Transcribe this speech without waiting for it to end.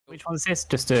Which one's this?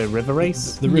 Just a river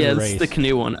race? The river race. It's the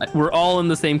canoe one. We're all in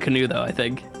the same canoe, though, I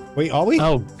think. Wait, are we?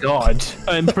 Oh, God.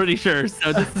 I'm pretty sure.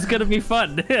 So this is going to be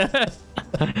fun.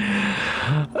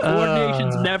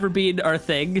 Coordination's never been our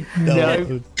thing.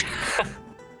 No.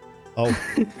 Oh.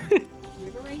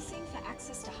 River racing for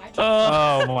access to hydrogen.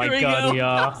 Oh, my Here we God, go. we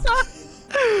are.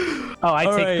 Oh, I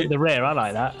All take right. the rear. I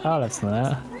like that. Oh, that's not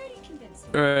that. Pretty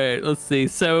convincing. All right, let's see.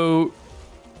 So,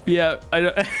 yeah, I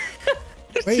don't...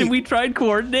 Wait. Should we try and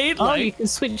coordinate? Oh, Like, you can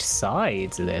switch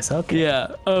sides of this. Okay.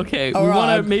 yeah. Okay. All we right.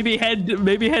 want to maybe head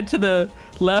to the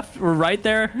left or right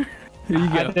there. Here you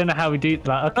I go. don't know how we do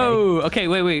that. Okay. Oh, okay.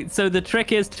 Wait. So the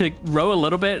trick is to row a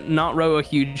little bit, not row a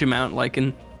huge amount, like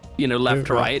in, left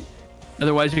to right.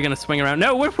 Otherwise, you're gonna swing around.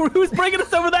 No, who's bringing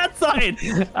us over that side?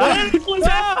 What's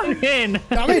happening?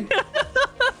 Damn it.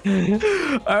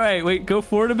 All right, wait. Go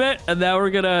forward a bit, and now we're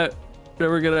gonna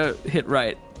hit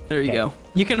right. There you go.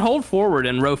 You can hold forward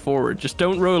and row forward. Just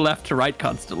don't row left to right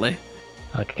constantly.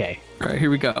 Okay. All right, here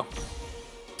we go.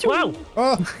 Wow.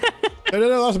 Oh.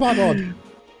 No, that's a bad one.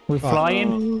 We're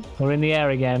flying. We're in the air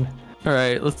again. All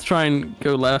right, let's try and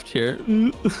go left here.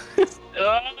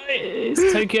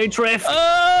 It's Tokyo Drift.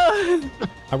 I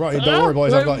got you. Don't worry,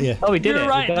 boys. I've got you. Oh, we did You're it.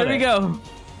 right. got There we it. go.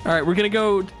 All right, we're gonna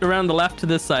go around the left to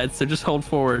this side. So just hold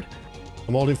forward.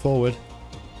 I'm holding forward.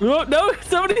 Oh, no,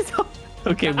 somebody's.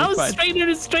 Okay, we're I was fine.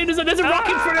 straight as there's a rock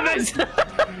in front of us.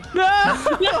 No.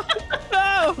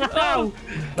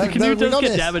 The canoe we does got get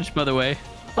this. damaged, by the way.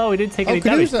 Oh, we didn't take any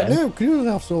Canoes damage that, then. no, canoes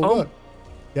have so Oh. good.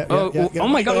 Yeah, Oh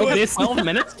my God! We have This- 12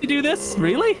 minutes to do this.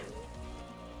 Really?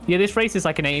 Yeah, this race is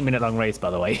like an 8-minute long race,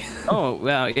 by the way. Oh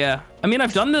wow, yeah. I mean,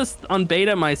 I've done this on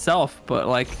beta myself, but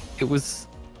like it was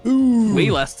Ooh.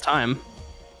 way less time.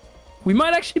 We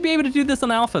might actually be able to do this on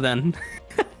alpha then.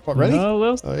 What, ready? Oh,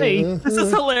 we'll Oh, see. yeah. This is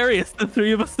hilarious. The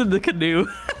three of us in the canoe.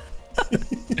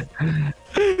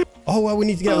 Oh, well, we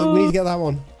need to get that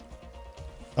one.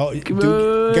 Oh, Come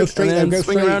go on. straight And then. then Go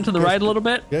swing straight. around to the right a little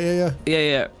bit. Yeah.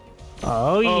 Yeah.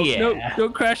 Oh, Oh yeah. no!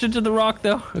 Don't crash into the rock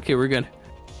though. Okay, we're good.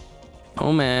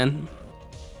 Oh man.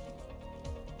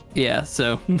 Yeah.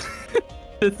 So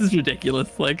this is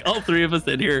ridiculous. Like all three of us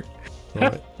in here. All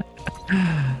right.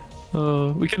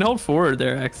 Oh, we can hold forward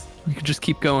there, X. We could just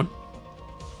keep going.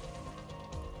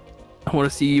 I want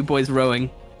to see you boys rowing.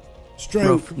 Row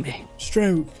Stroke. for me.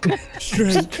 Stroke.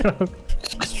 Stroke.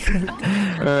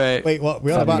 All right. Wait, what?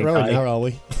 We're on about Family rowing guy. now, are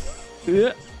we?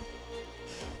 Yeah.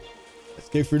 Let's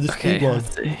go through the Okay. speed one.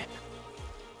 Let's see.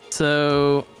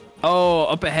 So,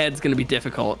 up ahead's gonna be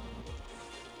difficult.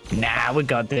 Nah, we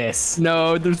got this.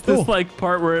 No, there's this Oh. like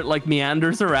part where it like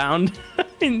meanders around,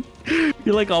 and you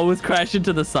like always crash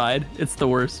into the side. It's the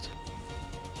worst.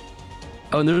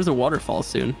 Oh, and there's a waterfall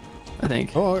soon, I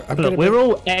think. Oh, I'm Look, gonna we're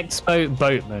all expert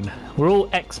boatmen. We're all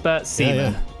expert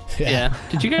seamen. Yeah.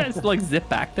 Did you guys like zip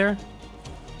back there?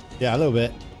 Yeah, a little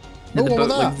bit. Did Oh, the what boat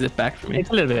was like that? zip back for me? It's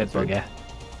a little bit bigger.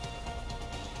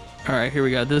 All right, here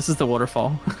we go. This is the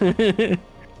waterfall.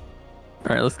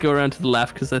 All right, let's go around to the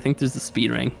left because I think there's a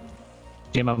speed ring.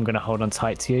 Jim, I'm going to hold on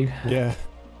tight to you. Yeah.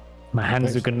 My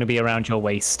hands are going to be around your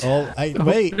waist. Oh, hey,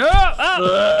 wait.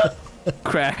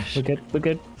 Crash. We're good. We're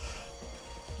good.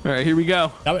 All right, here we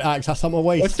go. Damn it, Alex, that's on my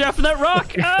waist. Watch out for that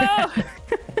rock. Ah!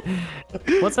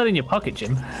 What's that in your pocket,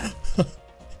 Jim?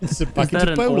 It's a Is package that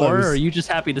of an ore, or are polos. you just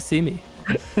happy to see me?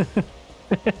 Is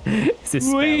this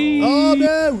spell? Whee! Oh,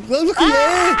 no. Look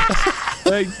at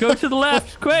All right, go to the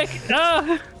left, quick.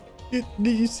 Ah! you.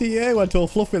 Did you see it? Went all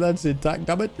fluffy then, SYNTAC,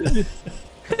 damn it.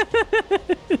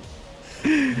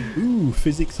 Ooh,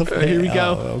 physics of Alright, here we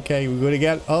go. Oh, okay, we're going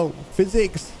again. Oh,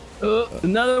 physics.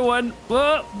 Another one.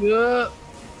 Whoa.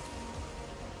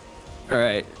 All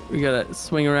right, we gotta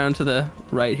swing around to the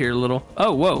right here a little.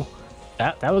 Oh, whoa.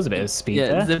 That was a bit of speed Yeah, it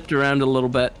there. zipped around a little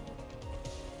bit.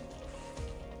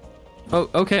 Oh,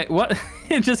 okay. What?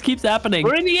 It just keeps happening.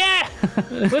 We're in the air!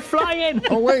 We're flying!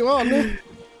 Oh, wait, what? No.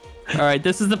 All right,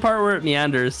 this is the part where it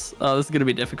meanders. Oh, this is gonna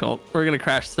be difficult. We're gonna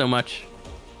crash so much.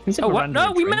 Is it Oh, a what? random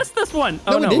No, we drink? missed this one.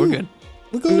 No, Oh we no, we're didn't. good.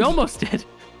 We're good. We almost did.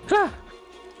 Ah.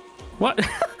 What?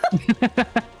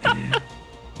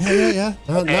 Yeah.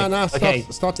 No, Okay, no, okay.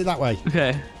 start it that way.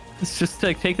 Okay, let's just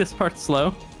take this part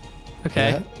slow.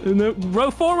 Okay. Yeah. And then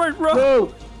row forward,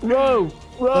 row. Row!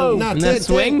 No, And then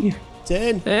swing.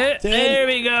 10. There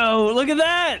we go. Look at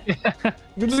that.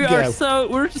 Good We to are go.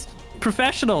 we're just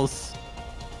professionals.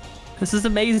 This is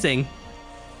amazing.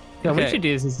 Yeah, we Okay. should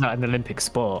do this as not an Olympic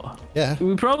sport. Yeah.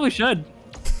 We probably should.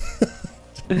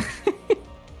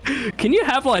 Can you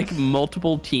have like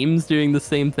multiple teams doing the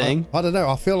same thing? I don't know.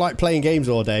 I feel like playing games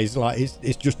all day. It's like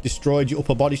it's just destroyed your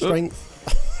upper body strength.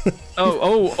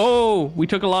 Oh, we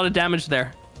took a lot of damage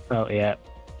there. Oh, yeah.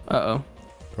 Uh-oh.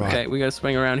 Right. Okay, we gotta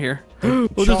swing around here. Oh,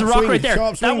 there's a rock swing, right there.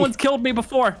 sharp That swing. one's killed me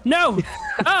before. No!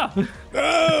 Oh!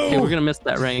 Okay, we're gonna miss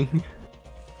that ring.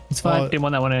 It's fine. Oh. Didn't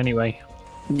want that one anyway.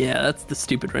 Yeah, that's the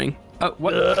stupid ring. Oh,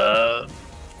 what? Oh,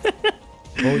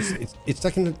 it's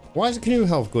taking. Why is the canoe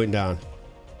health going down?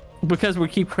 Because we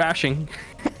keep crashing.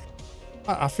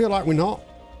 I feel like we're not.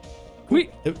 Hey,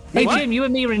 What? Jim, you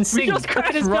and me are in We sync. just Look at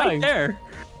crashed us right go. there.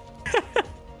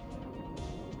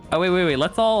 Oh, wait.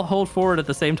 Let's all hold forward at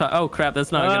the same time. Oh, crap.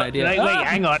 That's not a good idea. Wait,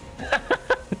 hang on.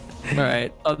 All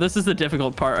right. Oh, this is the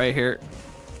difficult part right here.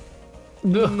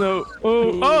 No.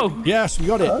 Oh. Yes, we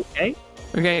got it. Okay.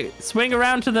 Okay. Swing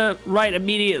around to the right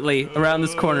immediately around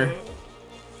this corner.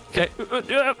 Okay.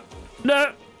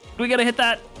 No. We got to hit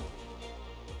that.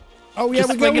 Oh yeah, Just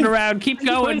we're swinging going. around. Keep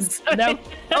going. No.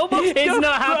 Almost. It's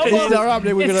not happening. It's not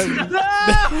happening. We're gonna.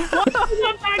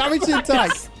 Damage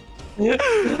SYNTAC.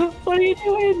 What are you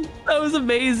doing? That was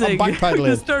amazing. I'm backpedaling. We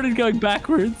just started going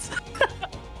backwards.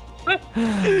 All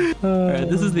right,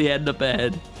 this is the end up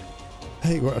ahead.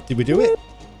 Hey, did we do it?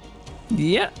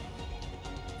 Yeah.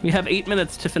 We have 8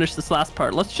 minutes to finish this last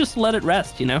part. Let's just let it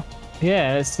rest, you know?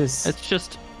 Yeah, it's just. Let's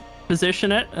just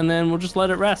position it, and then we'll just let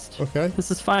it rest. Okay.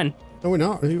 This is fine. No, we're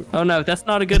not. Oh, no, that's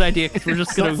not a good idea, because we're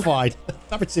just It's going not to... fine.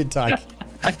 Damage SYNTAC.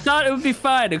 I thought it would be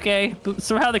fine, okay? But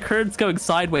somehow the current's going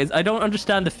sideways. I don't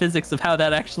understand the physics of how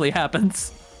that actually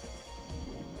happens.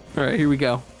 All right, here we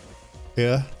go.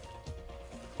 Yeah.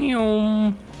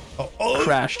 Eeom. Oh.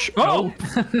 Crash. Oh!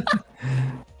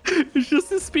 It's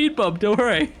just a speed bump, don't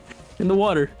worry. In the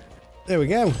water. There we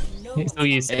go. It's all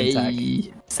you, SYNTAC.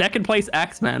 Hey. Second place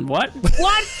Axeman. What?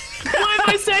 What? Why am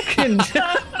I second?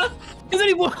 There's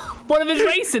only one of us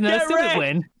racing and I Get still wrecked. didn't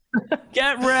win.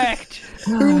 Get wrecked.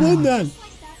 Who won then?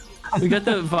 We got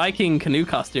the Viking canoe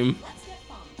costume.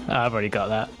 I've already got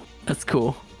that. That's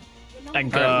cool.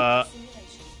 And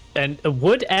a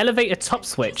wood elevator top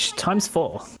switch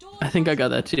 ×4. I think I got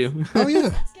that too. Oh yeah.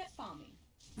 Let's get farming.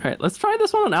 All right, let's try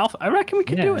this one on Alpha. I reckon we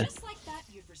can do Yeah. it. Just like that,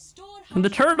 you've restored And the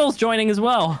turtle's joining as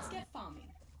well. Let's get farming.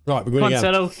 Right, we're Come going on, again.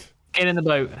 Settle. Get in the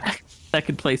boat.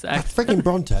 Second place Axeman. Freaking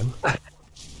Bronto.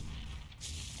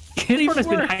 This one has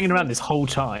been hanging around this whole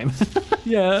time.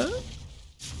 Yeah.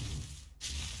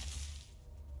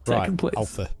 Right, Second place.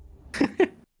 Alpha.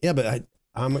 Yeah, but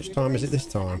how much time is it this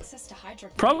time? Access to hydro-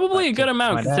 Probably a good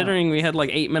amount Find out. considering we had like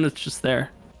 8 minutes just there.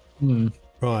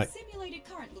 Right. Simulated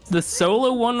current looks The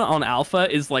solo one on Alpha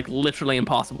is like literally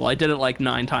impossible. I did it like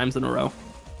 9 times in a row.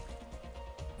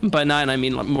 By 9, I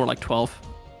mean like, more like 12.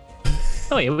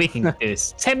 Oh yeah, we can do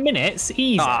this. 10 minutes,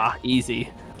 easy. Ah, easy.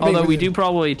 I mean, Although we we- do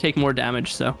probably take more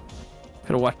damage, so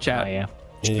gotta watch out. Oh yeah.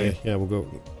 Yeah, we'll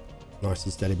go nice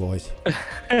and steady, boys.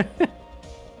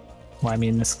 Why am I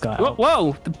in the sky? Whoa,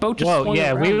 whoa, the boat just Whoa, swung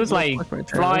yeah, we around was real like quick right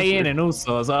there. flying and all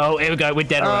sorts. Oh, here we go. We're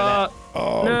dead already.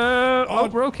 Oh, No, oh,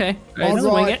 we're okay. All right, all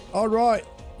swing right, it. all right.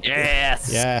 Yes.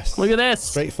 Yes. Look at this.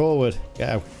 Straightforward.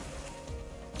 Go.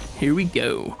 Here we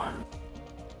go.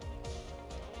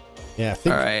 Yeah, I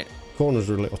think All right. corners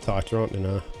are a little tighter, aren't they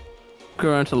now? Go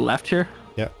around to the left here.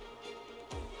 Yeah.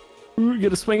 We're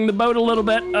gonna swing the boat a little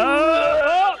bit.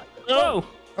 Oh, Oh,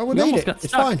 we We made almost it. got It's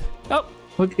stuck. fine. Oh,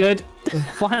 We're good.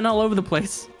 flying all over the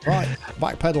place. Right,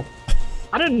 back pedal.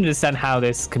 I don't understand how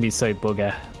this can be so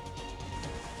bugger.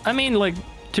 I mean, like,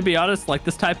 to be honest, like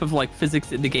this type of like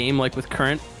physics in the game, like with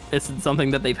current, isn't something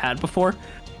that they've had before.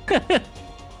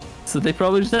 So they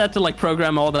probably just had to like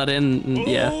program all that in. And,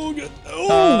 yeah.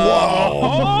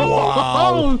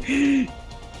 Wow.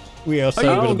 We are so you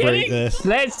going to break kidding? this.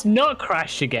 Let's not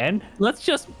crash again. Let's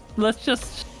just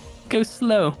go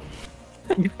slow.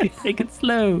 Take it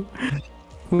slow.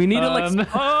 We need to like.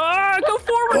 Go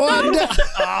forward.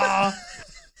 Oh,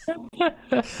 no!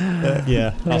 no.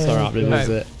 Yeah, that's not happening, is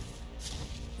it?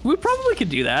 We probably could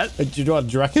do that. Do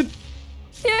you reckon?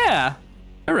 Yeah,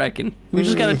 I reckon. We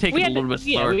just gotta take it a little bit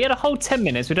slower. we had a whole 10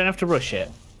 minutes. We don't have to rush it.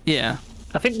 Yeah,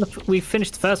 I think we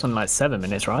finished the first one in like 7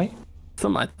 minutes, right?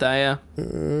 something like that.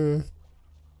 Yeah.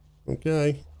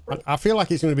 Okay. I feel like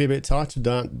it's going to be a bit tighter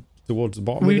down towards the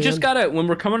bottom. We of the just end. gotta, when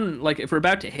we're coming, like if we're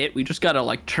about to hit, we just gotta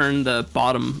like turn the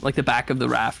bottom, like the back of the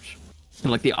raft, in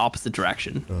like the opposite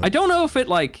direction. I don't know if it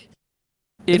like,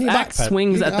 if you Axe backpedal?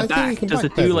 swings I at the think you back, can does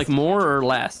it do backpedal. like more or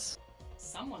less?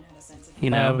 Someone had a sense of You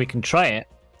know, We can try it.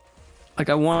 like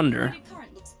I wonder. Simulated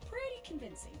current looks pretty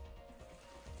convincing.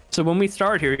 So when we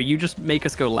start here, you just make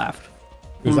us go left.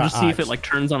 Is We'll that just see if Axe? it like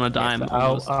turns on a dime.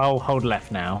 almost. I'll hold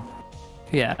left now.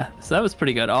 Yeah, so that was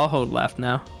pretty good. I'll hold left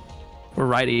now. Or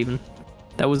right even.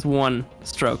 That was one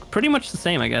stroke. Pretty much the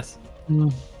same, I guess.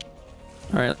 All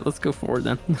right, let's go forward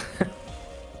then.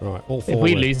 Right, all If forward.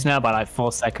 we lose now by like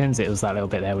 4 seconds, it was that little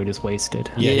bit there we just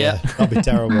wasted. Yeah, Yeah. that'd be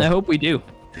terrible. I hope we do.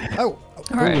 Oh,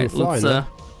 All right, flying,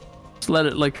 let's let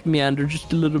it like meander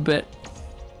just a little bit.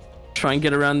 Try and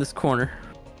get around this corner.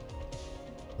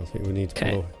 I think we need to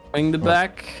Okay, go. swing the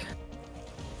back.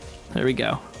 There we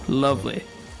go. Lovely.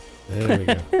 There we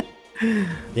go.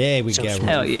 There we go.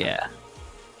 Hell yeah.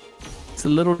 It's a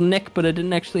little nick, but it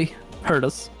didn't actually hurt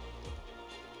us.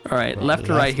 All right, left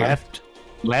to right here.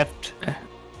 Left.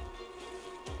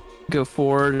 Go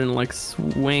forward and like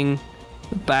swing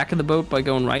the back of the boat by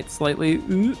going right slightly.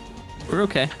 Ooh, we're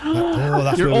okay. Oh,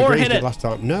 that's Your where we oar grazed hit it it. last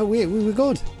time. No, we were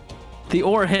good. The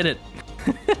oar hit it.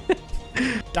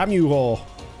 Damn you all.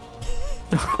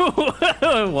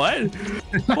 What?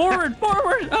 Forward!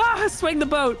 Ah, swing the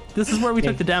boat. This is where we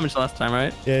took the damage last time,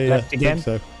 right? Yeah, Left I again?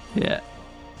 think so. Yeah.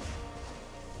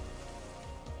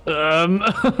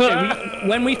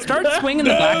 When we start swinging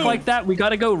the back like that, we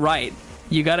gotta go right.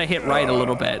 You gotta hit right a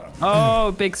little bit.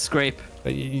 Oh, big scrape.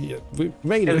 We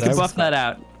made We it can though. buff that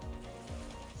out.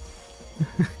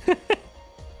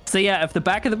 So yeah, if the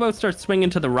back of the boat starts swinging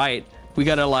to the right, we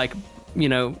gotta like, you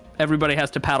know, everybody has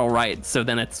to paddle right, so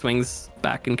then it swings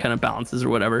back and kind of balances or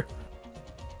whatever.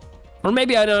 Or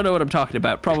maybe I don't know what I'm talking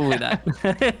about. Probably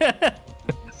that.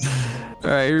 All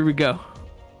right, here we go.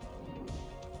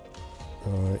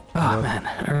 All right. Oh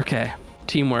man. Okay.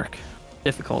 Teamwork.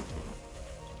 Difficult.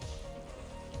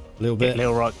 A little bit.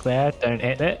 Little rock there. Don't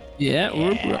hit it. Yeah,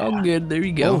 we're all good. There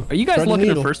you go. Oh, Are you guys thread the looking at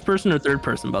needle. first person or third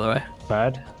person, by the way?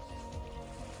 Bad.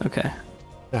 Okay.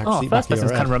 I can Oh, see back first person's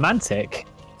your kind of head. romantic.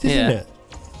 Isn't Yeah. it?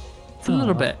 It's a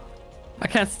little bit. I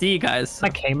can't see you guys.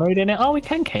 Like K mode in it. Oh, we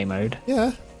can K mode.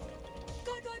 Yeah.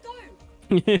 Go,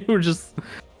 go, go! We're just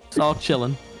all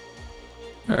chilling.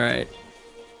 All right.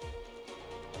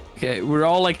 Okay, we're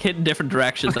all like hitting different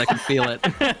directions. I can feel it.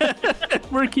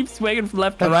 We're keep swinging from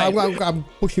left to right. I'm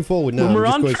pushing forward now. When we're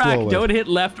I'm on just track, going don't hit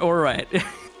left or right.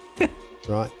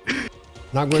 Right.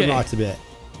 Now I'm going Okay. right a bit.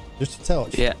 Just a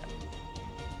touch. Yeah.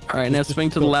 All right, now Just swing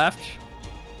to the touch. left.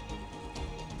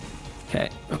 Okay.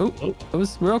 Oh,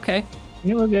 we're okay.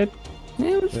 Yeah, we're good. Yeah,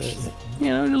 it was just, you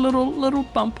know, a little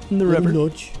bump in the Little river.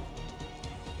 nudge.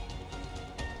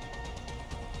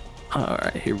 All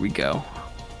right, here we go.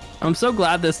 I'm so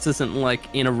glad this isn't like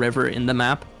in a river in the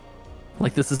map.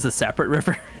 Like this is a separate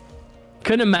river.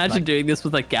 Couldn't imagine doing this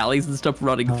with like galleys and stuff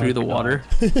running through the God. water.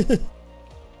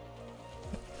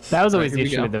 That was always Alright, the here we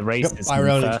issue go. with the races. in the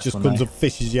Ironic first just one, comes though. up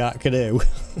fishes you out canoe.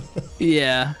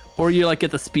 Yeah. Or you like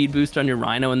get the speed boost on your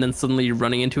rhino and then suddenly you're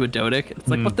running into a Dodic. It's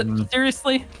like, what the?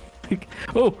 Seriously? Like,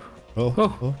 oh.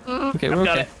 Okay, we're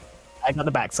Got okay. it. I got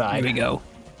the backside. Here we go.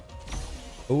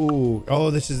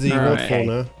 Oh, this is the All right. waterfall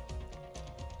now.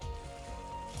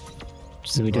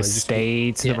 So we Right, just just-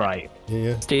 stay to Yeah. the right.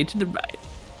 Yeah. Stay to the right.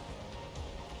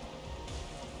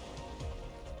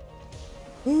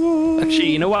 Actually,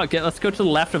 you know what? Let's go to the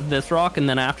left of this rock, and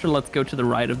then after, let's go to the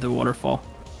right of the waterfall.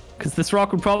 Because this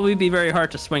rock would probably be very hard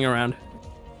to swing around.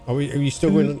 Are you still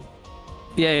going?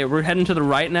 Yeah, we're heading to the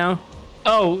right now.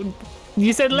 Oh,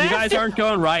 you said left? You guys aren't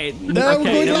going right. No, we're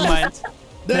okay, going never mind. left.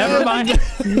 Never mind.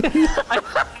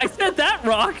 I said that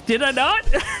rock, did I not?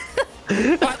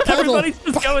 Everybody's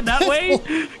just going that way.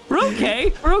 We're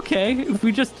okay. We're okay. If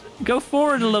we just go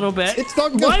forward a little bit. It's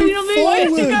not Why going did you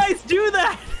forward. guys do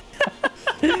that?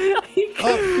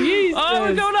 Oh,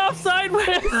 we're going off sideways.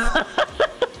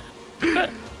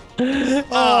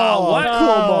 Oh, what?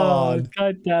 come on.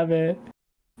 God damn it.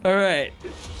 All right,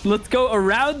 let's go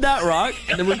around that rock,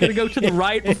 and then we're gonna go to the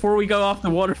right before we go off the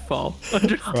waterfall.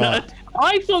 Understood? Right.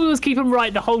 I thought we was keeping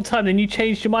right the whole time, and you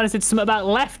changed your mind and said something about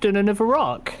left and another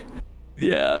rock.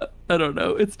 Yeah, I don't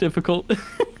know. It's difficult.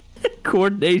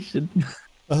 Coordination.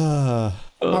 I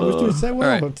was doing so well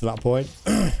Alright. up to that point.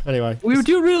 Anyway. We were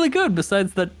doing really good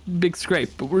besides that big scrape,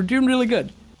 but we're doing really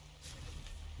good.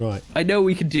 Right. I know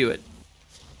we can do it.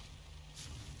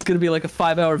 It's gonna be like a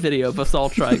 5-hour video of us all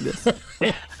trying this.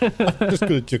 Just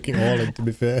gonna chuck it all in, to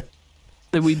be fair.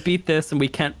 Then we beat this and we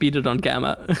can't beat it on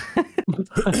Gamma.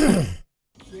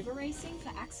 River racing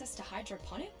for access to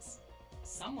hydroponics?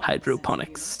 Someone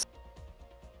Hydroponics.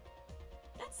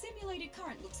 That simulated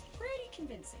current looks pretty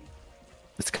convincing.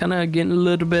 It's kind of getting a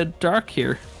little bit dark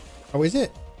here. Oh, is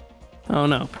it? Oh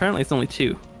no, apparently it's only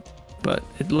 2. But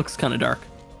it looks kind of dark.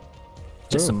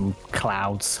 Just Oh. some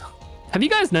clouds. Have you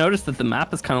guys noticed that the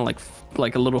map is kind of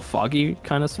like a little foggy,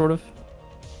 kind of, sort of?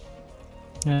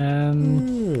 I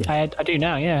do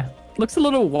now, yeah. Looks a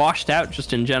little washed out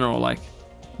just in general, like.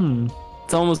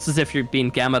 It's almost as if you're being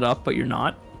gammed up, but you're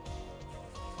not.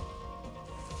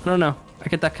 I don't know. I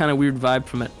get that kind of weird vibe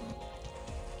from it.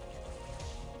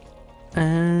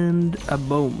 And a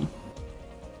boom.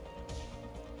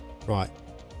 Right.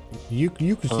 You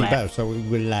can see Left. better, so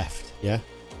we're left. Yeah.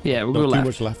 Yeah, we'll Not go too left.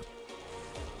 much left.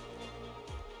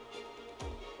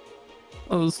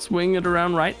 I'll swing it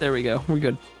around right. There we go. We're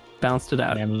good. Bounced it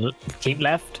out. And then keep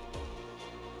left.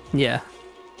 Yeah.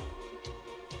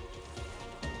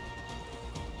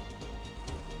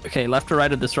 Okay, left or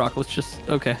right of this rock. Let's just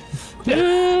okay.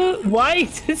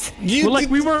 Wait. We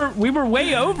were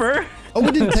way over. Oh,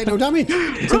 we didn't take no damage.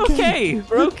 It's We're okay.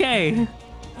 We're okay.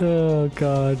 Oh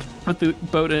god. Put the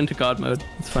boat into God mode.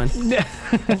 It's fine.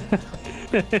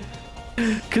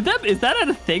 Is that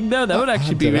a thing though? That would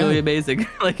actually be really amazing.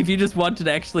 Like if you just wanted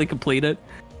to actually complete it.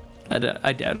 I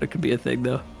doubt it could be a thing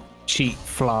though. Cheat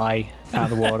fly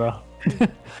out of the water.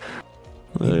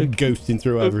 Ghosting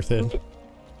through everything.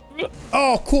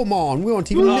 Oh, come on. We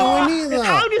weren't even nowhere near that.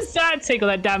 How does that take all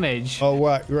that damage? Oh,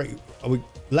 right. Are we,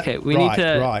 Okay, we need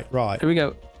to... Right. Here we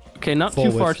go. Okay, not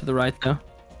Forwards. too far to the right though.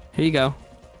 Here you go.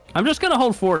 I'm just going to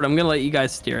hold forward. I'm going to let you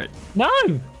guys steer it. No.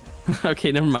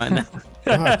 Okay, never mind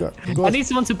that. Go I need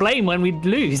someone to blame when we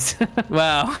lose.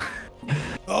 Wow.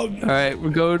 Oh, All right, we're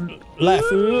going left.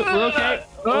 We're okay.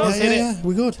 Oh, Yeah,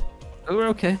 we're good. we're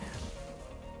okay.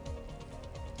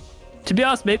 To be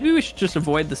honest, maybe we should just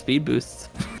avoid the speed boosts.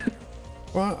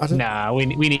 Right, I don't... Nah, we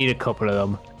need a couple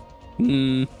of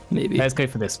them. Maybe. Let's go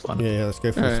for this one. Yeah, let's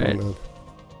go for this Alright. one. Man.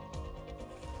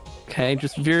 Okay,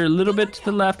 just veer a little bit to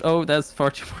the left. Oh, that's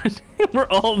far too much. We're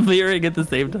all veering at the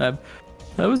same time.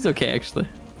 That was okay, actually.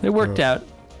 It worked out.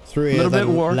 Through A here, little bit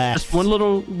then more. left. Just one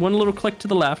little click to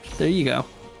the left. There you go.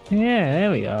 Yeah,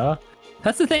 there we are.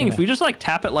 That's the thing. If we just like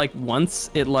tap it like once,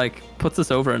 it like puts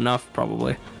us over enough,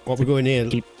 probably. What we're going here?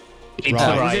 Keep Right, to the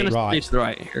We're right. gonna right. stay to the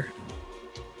right here.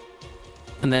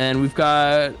 And then we've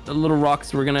got a little rock,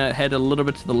 so we're gonna head a little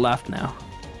bit to the left now.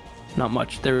 Not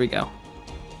much. There we go.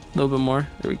 A little bit more.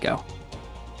 There we go.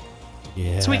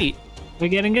 Yeah. Sweet. We're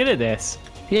getting good at this.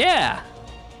 Yeah.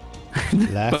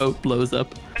 Left. Boat blows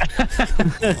up.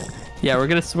 Yeah, we're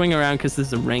gonna swing around because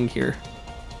there's a ring here.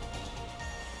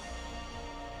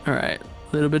 All right, a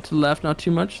little bit to the left, not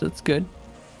too much. That's good.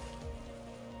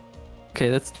 Okay,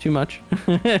 that's too much.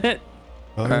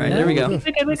 All right, there we go. We're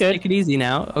good. We're Let's good. take it easy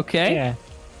now. Okay. Yeah.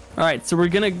 All right, so we're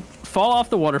gonna fall off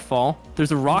the waterfall.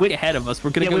 There's a rock ahead of us. We're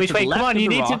gonna go to the Wait, left come on, of you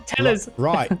the need rock. to tell us.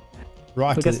 Right.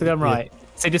 Right. I guess we're going right.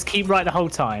 So just keep right the whole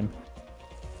time.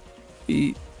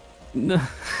 No,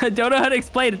 I don't know how to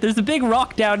explain it. There's a big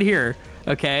rock down here.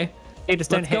 Okay. Hey, just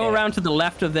don't Let's hit go it. around to the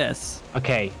left of this.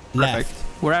 Okay. Left.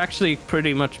 We're actually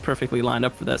pretty much perfectly lined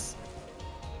up for this.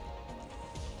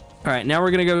 All right, now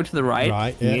we're gonna go to the right.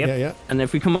 Right. Yeah, Yep. yeah. And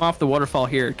if we come off the waterfall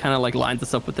here, it kind of like lines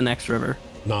us up with the next river.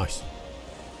 Nice.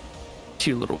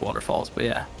 Two little waterfalls, but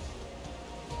yeah.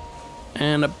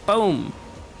 And a boom.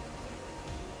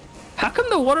 How come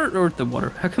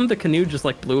how come the canoe just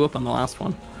like blew up on the last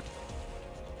one?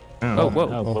 Oh, whoa.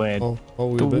 Oh, weird.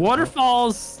 We The were a bit-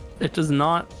 waterfalls, it does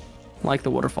not like the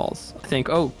waterfalls. I think,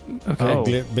 oh, okay. Oh.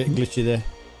 Bit glitchy there.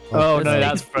 Oh, Let's no, take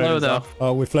that's it slow, frozen though. off.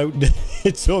 Oh, we're floating.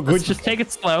 It's all good. Let's just take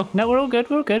it slow. No, we're all good.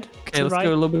 We're all good. Okay, let's go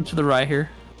a little bit to the right here.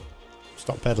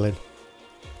 Stop pedaling.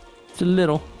 Just a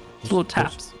little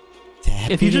taps.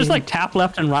 If you just like tap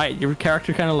left and right, your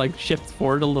character kind of like shifts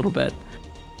forward a little bit.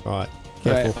 Right.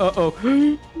 Right. Careful.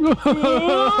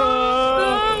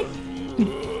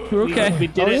 We're okay. We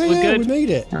did Oh, it. yeah, We're yeah, we good. made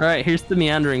it. All right, here's the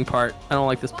meandering part. I don't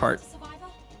like this part. Survivor?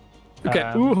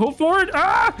 Okay. Ooh, hold forward.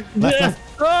 Ah! Left.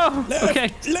 Oh, Left.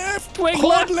 okay. Left. Swing Hold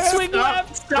left. left. Swing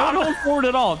left. Don't hold forward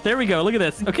at all. There we go. Look at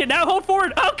this. Okay, now hold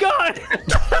forward. Oh God.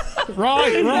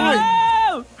 Right.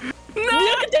 No! No!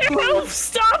 Look at the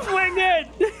Stop swing it.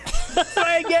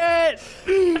 Swing it.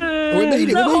 We made it. No, We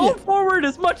made hold it. forward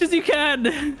as much as you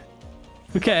can.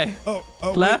 Okay. Oh,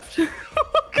 Left. Oh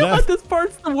God, Left. this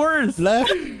part's the worst.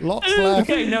 Left. Lots left.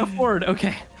 Okay, now forward.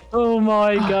 Okay. Oh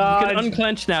my You can god.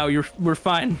 unclench now. We're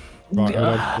fine. Right. Hold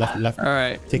on. Left. Left. All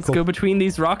right. Let's Tickle. go between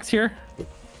these rocks here.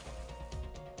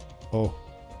 Oh,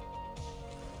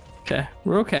 Okay,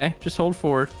 we're okay. Just hold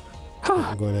forward.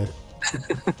 I'm going in.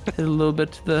 Hit a little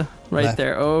bit to the right Left.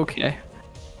 there. Okay.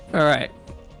 All right.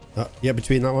 Yeah,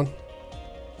 between that one.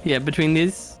 Yeah, between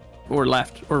these, or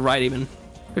left, or right even.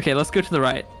 Okay, let's go to the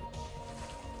right.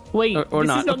 Wait, Or this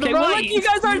not. is not Okay, the well, right. like, you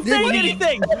guys aren't Yeah, saying what-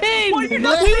 anything. Hey, Why are you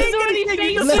not Left. saying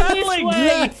anything? You're just Left. babbling.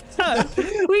 Left. We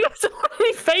were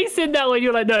already facing that when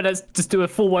you're like, no, let's just do a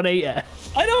full 180.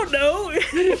 I don't know.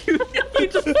 You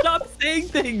just stop saying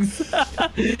things.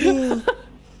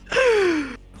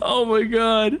 Oh my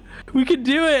god. We can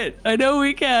do it. I know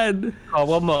we can. Oh,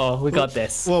 one more. We got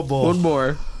this. One more. One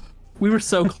more. We were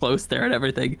so close there and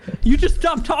everything. You just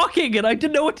stopped talking and I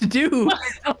didn't know what to do.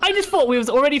 I just thought we was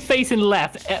already facing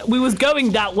left. We was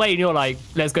going that way, and you're like,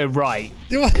 let's go right.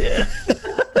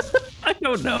 I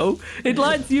don't know. It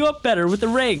lines you up better with the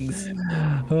rings.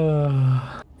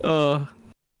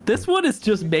 This one is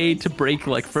just made to break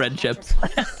like friendships.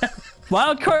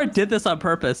 Wildcard did this on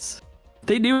purpose.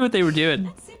 They knew what they were doing.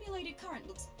 That simulated current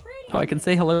looks pretty. Oh, I can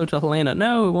say hello to Helena.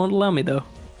 No, it won't allow me though.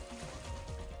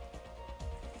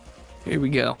 Here we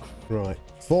go. Right.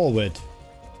 Forward.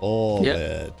 Forward.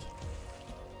 Yep.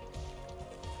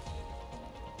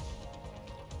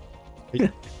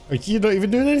 You're not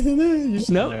even doing anything there. You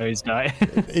just, Nope. No, he's not.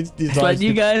 it's But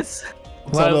you guys.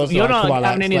 Well, you're not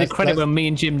having any of the let's- credit let's- when me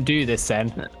and Jim do this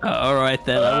then. All right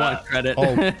then. I want credit.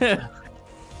 Oh.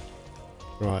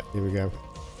 Right, here we go.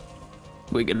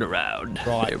 Wigging around.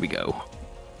 Right. There we go.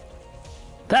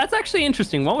 That's actually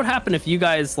interesting. What would happen if you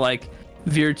guys like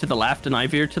veered to the left and I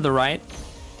veered to the right?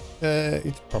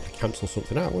 It'd probably cancel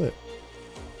something out, wouldn't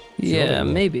it? Yeah, it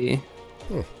would. maybe.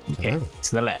 Okay,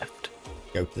 to the left.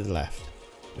 Go to the left.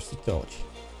 Just a touch.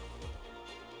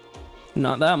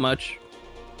 Not that much.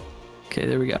 Okay,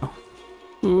 there we go.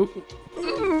 Ooh.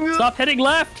 Stop hitting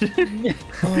left!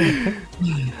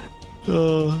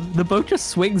 The boat just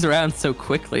swings around so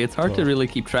quickly. It's hard to really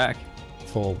keep track.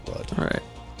 Forward. All right.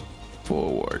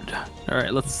 Forward. All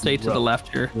right, let's stay to the Rock. left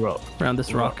here. Rock. Around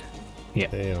this rock. Yeah.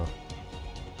 There you are.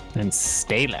 And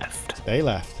stay left. Stay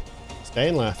left.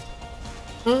 Staying left.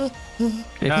 Okay,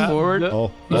 forward.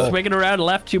 Oh, You're oh. swinging around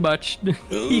left too much.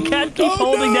 You can't keep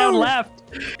holding down left.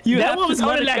 You That have one to was let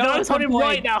holding it left. go No, I at was some holding point.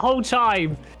 right that whole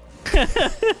time.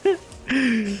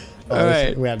 All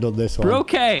right. We haven't done this one. We're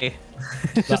okay.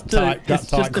 That tight, that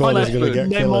tight corner's going to get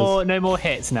killers. No more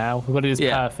hits now. We've got to do this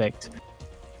Yeah. perfect.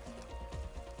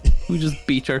 We just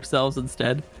beat ourselves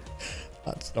instead.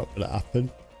 That's not going to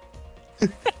happen.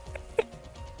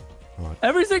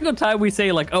 Every single time we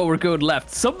say like, oh, we're going left,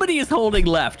 somebody is holding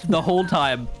left the whole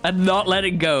time and not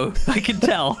letting go. I can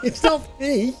tell. It's not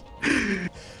me.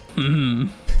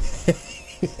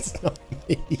 It's not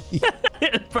me.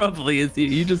 It probably is you.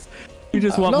 You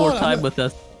just want no, more I'm time not- with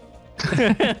us.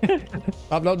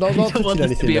 I'm not don't want touching this to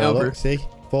anything be now. over. Look, see?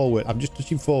 Forward. I'm just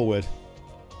touching forward.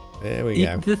 There we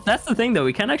go. That's the thing though.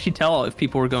 We can't actually tell if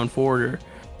people were going forward or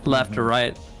left or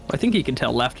right. I think you can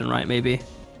tell left and right maybe.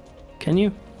 Can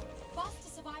you? Faster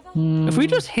survivor. If we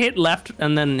just hit left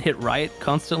and then hit right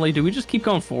constantly, do we just keep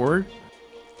going forward?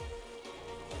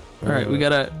 All right, we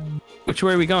gotta. Which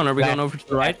way are we going? Are we Left. going over to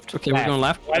the right? Left. Okay, Left. we're going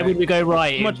left. Why would we go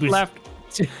right? Too much It was- left.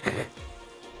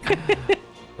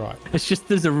 Right. It's just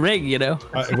there's a ring, you know.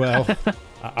 Well,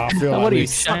 I feel What like are you we,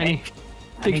 Shiny,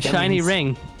 big Hate shiny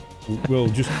rings. ring. we'll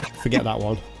just forget that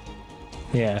one.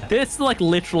 Yeah. This like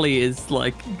literally is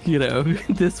like, you know,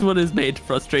 this one is made to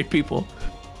frustrate people.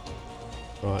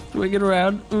 Right. Swing it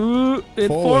around. Ooh, and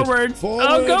Forward. forward.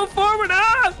 Oh, go forward.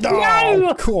 Ah! Oh,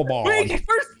 No! come on. Wait,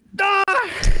 first. Ah!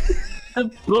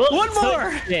 One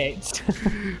more. Shit.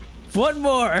 One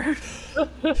more.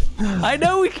 I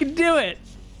know we can do it.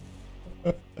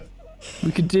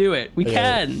 We can do it. We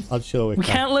can. I'm sure we We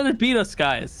can. can't let it beat us,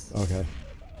 guys. Okay.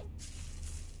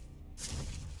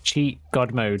 Cheat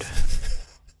God mode.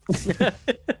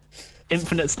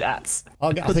 Infinite stats.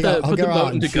 I Put think the- I'll put go the out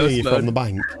boat and into cheer ghost you mode. from the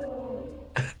bank.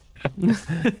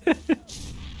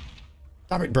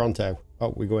 Damn it, Bronto.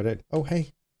 Oh, we're going in. Oh,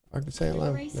 hey. I can say hello.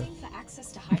 No. Racing for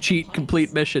access to high Cheat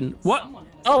complete mission. What?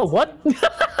 Oh, what?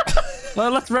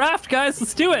 Well, let's raft, guys.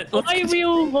 Let's do it. Let's Why are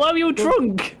we all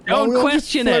drunk? Oh, don't we're all just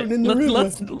question it. floating in the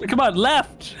Let's come on,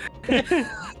 left.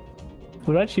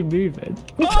 We're actually moving.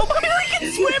 Oh my God, we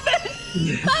can swim it.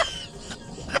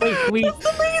 Wait, can we? That's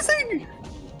amazing.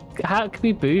 How can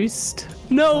we boost?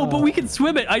 No, but we can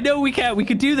swim it. I know we can. We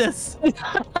can do this.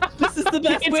 This is the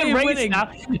best It's way a of race winning. now.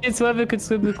 It's whoever could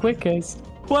swim the quickest.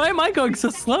 Why am I going so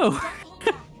slow?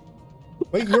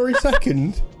 Wait, you're in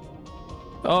second?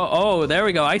 Oh, there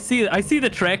we go. I see the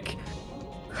trick.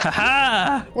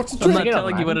 Haha. What's the I'm trick? not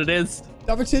telling you what it is.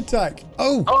 Have a tic-tac.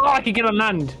 Oh! Oh, I can get on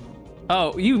land.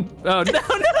 Oh, you. Oh, no.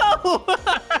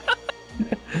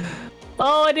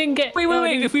 Oh, I didn't get. Wait.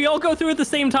 If we all go through at the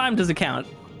same time, does it count?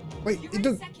 Wait, You're it in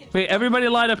does. second. Wait, everybody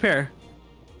line up here.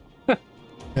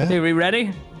 Hey, we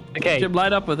ready? Okay. Jim,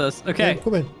 line up with us. Okay. Yeah,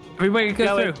 come in. Everybody go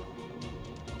Going. through.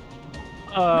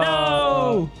 Oh.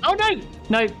 No! Oh no!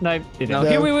 No! Didn't. No,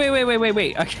 here,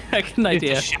 wait. I got an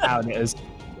idea. Just shout at us.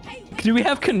 Do we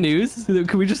have canoes?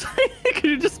 Can we just can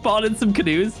you just spawn in some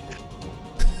canoes?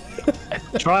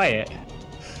 Try it.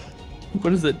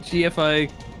 What is it? GFI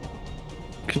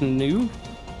canoe?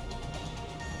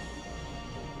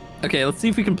 Okay, let's see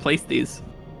if we can place these.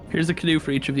 Here's a canoe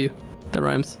for each of you. That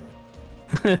rhymes.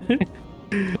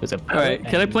 It was a All right,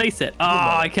 can I place it? Oh,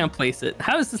 I can't place it.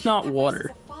 How is this not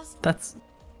water? That's.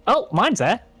 Oh, mine's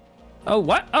there. Oh,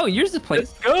 what? Oh, yours is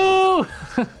placed. Go!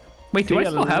 Wait, do I See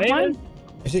you still have later. mine?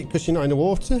 Is it because you're not in the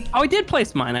water? Oh, I did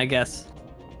place mine, I guess.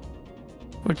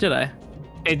 Or did I?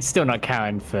 It's still not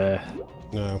counting for.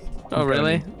 No. Oh,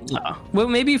 really? No. Well,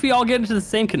 maybe if we all get into the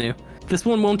same canoe. This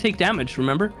one won't take damage,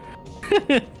 remember?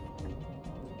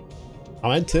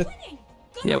 I'm into.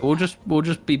 Yeah, we'll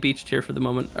just be beached here for the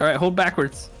moment. All right, hold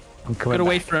backwards. I'm coming Get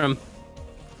away back. from him.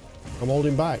 I'm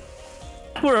holding back.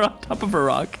 We're on top of a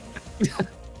rock.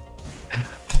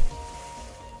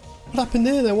 What happened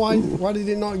there then? Why did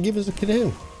it not give us a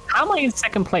canoe? How am I in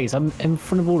second place? I'm in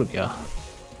front of all of you.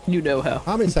 You know how.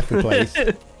 I'm in second place.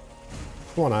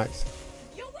 Come on, Axe.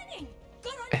 You're winning.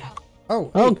 Good on you.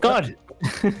 Oh. Oh hey, God.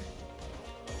 There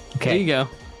Okay. you go.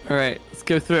 All right, let's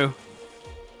go through.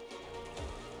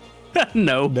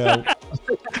 No. No.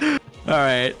 All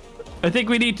right. I think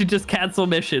we need to just cancel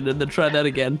mission and then try that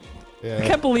again. I Yeah.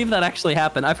 can't believe that actually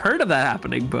happened. I've heard of that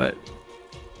happening, but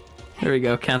there we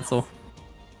go. Cancel.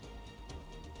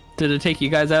 Did it take you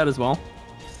guys out as well?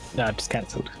 No, I just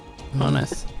cancelled. Oh,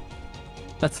 nice.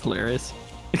 That's hilarious.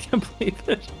 I can't believe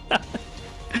it.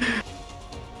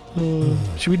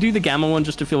 Should we do the gamma one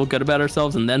just to feel good about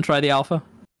ourselves and then try the alpha?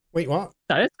 Wait, what?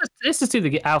 No, let's just do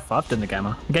the alpha. I've done the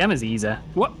gamma. Gamma's easier.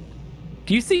 What?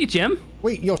 Do you see Jim?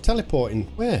 Wait, you're teleporting.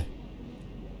 Where?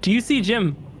 Do you see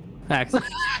Jim? Max. What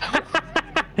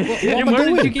Jim, am I where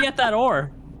doing? did you get that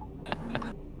ore?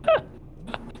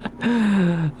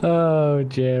 Oh,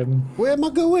 Jim. Where am I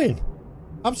going?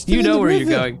 I'm still You in know the where river.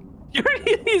 you're going.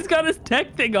 He's got his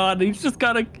tech thing on. He's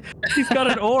got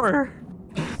an ore.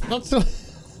 That's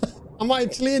I'm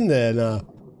actually in there now.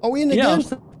 Are we in Yeah, I'll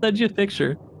again? send you a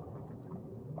picture.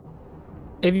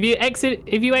 If you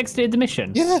exited the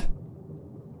mission. Yeah.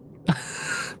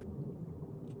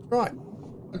 Right.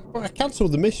 I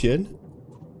cancelled the mission.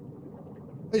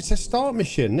 It's a start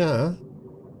mission now.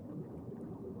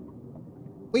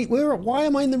 Wait, why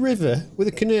am I in the river with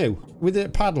a canoe? With a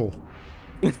paddle?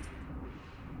 I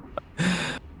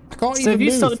can't So even if you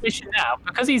move. start the mission now,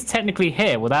 because he's technically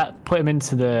here, will that put him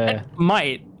into the?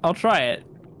 Might. I'll try it.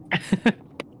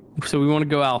 So we want to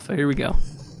go alpha. Here we go.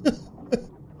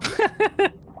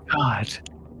 God.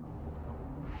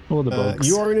 All the bugs.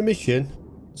 You are in a mission.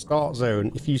 Start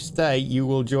zone. If you stay, you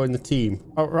will join the team.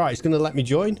 Oh, right. It's going to let me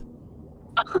join.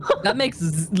 That makes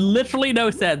literally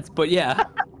no sense, but yeah.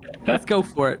 Let's go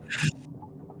for it.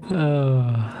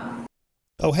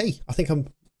 Oh, hey. I think I'm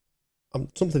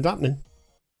something's happening.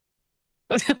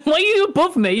 Why are you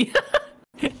above me?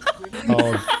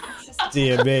 Oh,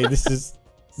 dear me. This is.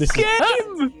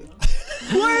 Game!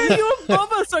 Why are you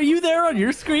above us? Are you there on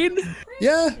your screen?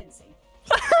 Yeah.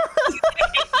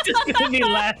 Just gonna be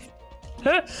left.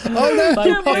 Oh, no.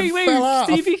 Like, I Wait, fell out.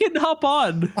 see if you can hop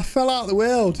on. I fell out of the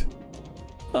world.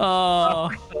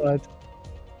 Oh. God.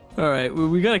 All right,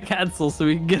 we gotta cancel so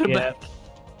we can get him Yeah. back.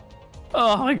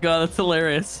 Oh my god, that's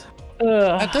hilarious.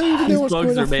 I don't even know These what's bugs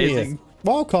going are on amazing. here.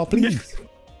 Wildcard, please.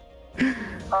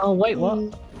 Oh wait,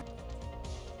 what?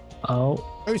 Oh.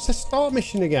 Oh, it says start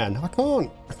mission again. I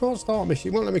can't start mission.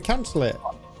 It won't let me cancel it.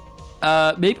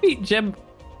 Maybe Jim,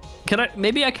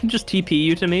 maybe I can just TP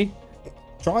you to me?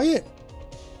 Try it.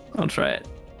 I'll try it.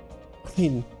 I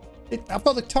mean, I've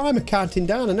got the timer counting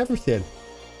down and everything.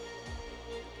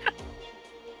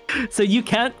 So you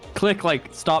can't click like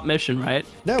stop mission, right?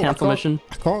 No, Cancel I mission.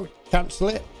 can't cancel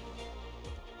it.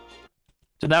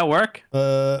 Did that work?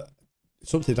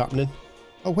 Something's happening.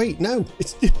 Oh wait, no,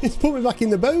 it's put me back in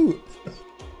the boat.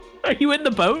 Are you in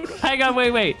the boat? Hang on,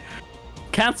 wait.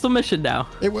 Cancel mission now.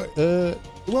 It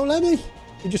won't let me.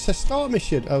 It just says start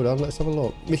mission. Hold on, let's have a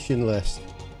look. Mission list.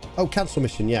 Oh, cancel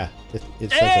mission. Yeah, it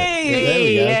says Hey! it. Yeah, there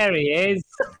we go. There he is.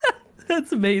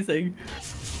 That's amazing.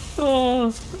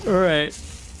 Oh, all right.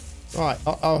 Right.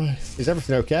 Is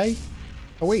everything okay?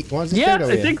 Oh wait, why is it Yeah, doing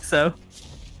over I here? think so.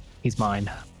 He's mine.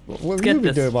 What have get you been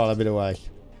this. doing while I've been away?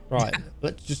 Right,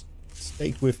 let's just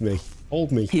stay with me.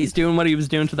 Hold me. He's doing what he was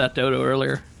doing to that dodo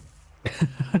earlier.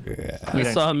 Yeah, I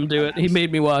saw him do it. He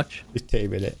made me watch. just take a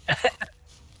minute.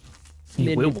 You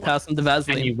Made will me pass him the and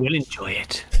Vaseline. you will enjoy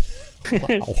it.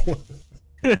 Wow.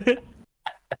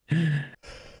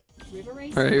 River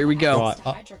race. All right, here we go. Right,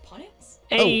 Hydroponics.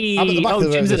 Hey, I'm at the back of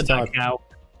the Jim's in this the back time. now.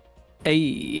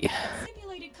 Hey,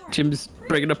 Simulated current. Jim's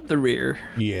bringing up the rear.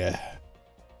 Yeah.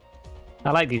 I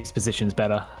like these positions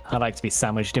better. I like to be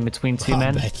sandwiched in between two I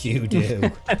men. bet you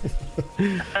do.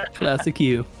 Classic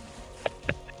you.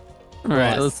 All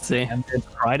right, Right. let's see. And then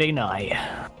Friday night.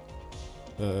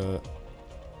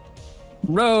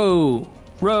 Row.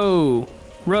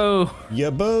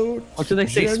 Your boat. What do they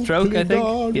say? Stroke, I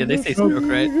think? Yeah, they say stroke,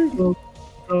 right?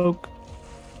 Stroke.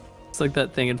 It's like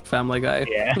that thing in Family Guy.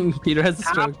 Yeah. Peter has a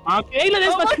stroke. Hey, look,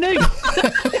 there's my canoe.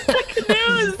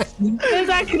 Canoes! There's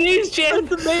our canoes, Jim.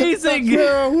 Amazing!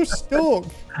 Yeah, we're stuck.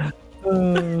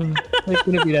 They're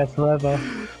gonna be there forever.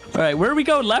 All right, where do we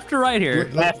go? Left or right here?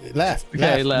 Left.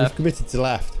 Okay, left. We've committed to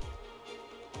left.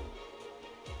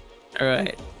 All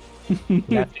right.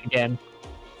 Left again.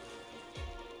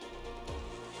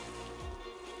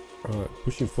 All right,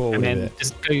 pushing forward And a then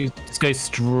bit. just go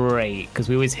straight, because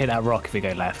we always hit that rock if we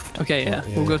go left. Okay, yeah.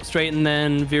 Yeah. We'll go straight and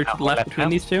then veer to the left left between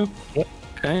now. these two. Yep.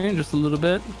 Okay, just a little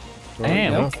bit. Right,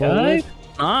 Damn, now okay. forward.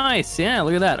 Nice. Yeah,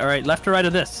 look at that. All right, left or right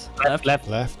of this? Left.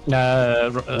 Left. No,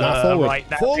 Now forward. right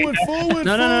now. Forward.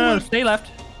 No. Stay left.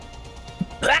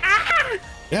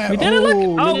 Yeah. We did it, look.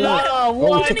 look Oh, at that. wow. Oh, We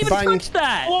we didn't took a even bang. touch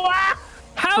that.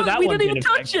 How? that We one didn't even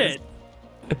didn't touch affect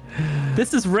it.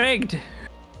 This is rigged.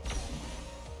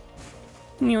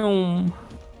 Nyom.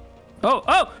 Oh!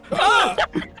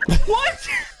 What?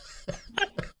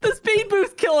 The speed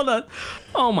boost killing us.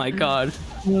 Oh my god.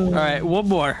 All right, one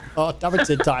more. Oh, damn it,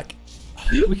 SYNTAC.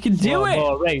 We can do One it.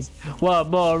 more race. One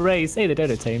more race. Hey, the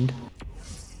dodo tamed.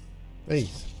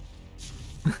 Please.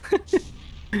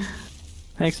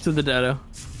 Thanks to the dodo.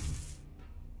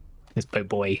 This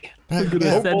boy. I'm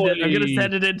gonna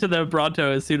send it into the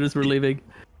Bronto as soon as we're leaving.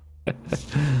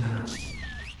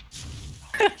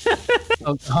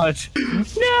 Oh god.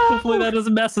 No. Hopefully that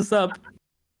doesn't mess us up.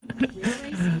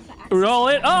 We're Roll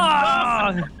it.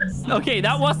 Oh! Okay,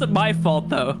 that wasn't my fault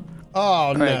though. Oh,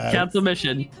 All no. right, cancel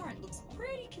mission. Current looks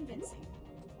pretty convincing.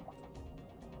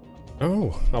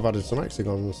 Oh, I've added some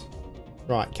hexagons.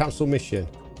 Right, cancel mission.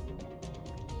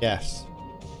 Yes.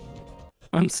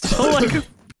 I'm still like,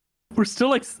 we're still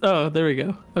like, oh, there we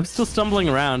go. I'm still stumbling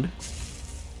around.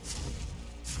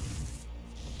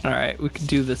 All right, we can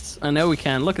do this. I know we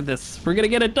can. Look at this. We're gonna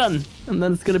get it done, and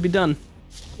then it's gonna be done.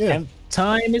 Yeah. And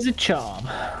time is a charm.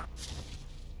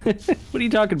 What are you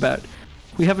talking about?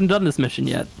 We haven't done this mission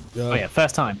yet. Oh yeah,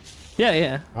 first time.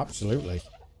 Yeah. Absolutely.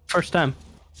 First time.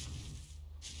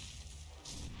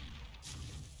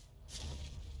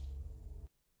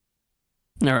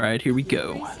 All right, here we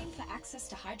go. Racing for access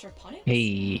to hydroponics?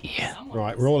 Hey. Someone Right,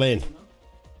 must we're all in.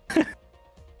 That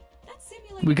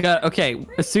simulated We got, okay,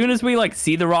 as soon as we like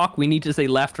see the rock, we need to say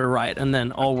left or right, and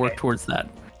then all work towards that.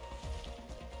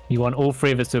 You want all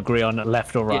three of us to agree on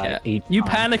left or right? Yeah. each You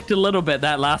time. panicked a little bit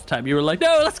that last time. You were like,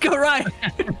 no, let's go right.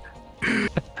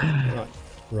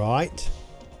 Right.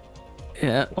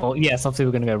 Yeah. Well, yes, obviously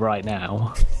we're going to go right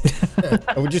now.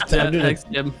 Are we just Yeah, I'm doing thanks,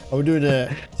 Jim. are we doing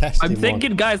a testing I'm one?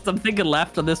 thinking, guys, I'm thinking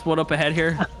left on this one up ahead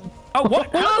here. Oh,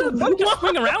 what? Don't just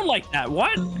swing around like that.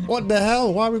 What? What the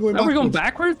hell? Why are we going Are we going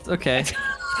backwards? backwards?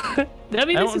 Okay. I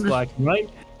mean, I this is don't- working, right?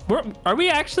 Are we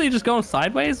actually just going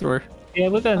sideways or Yeah,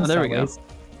 we're going Oh, there we go. sideways.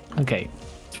 Okay.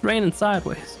 it's raining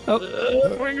sideways? Oh,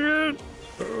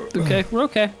 okay, we're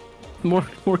okay. More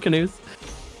canoes.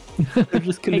 They're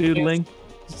just canoodling.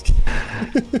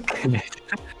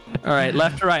 All right,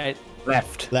 left or right?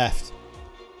 Left. Left.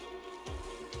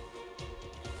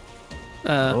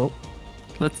 Oh,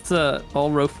 Let's all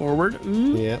row forward.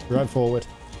 Yeah, right forward.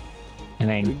 and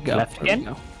then Go. left There we again.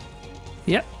 go.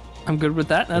 Yep, I'm good with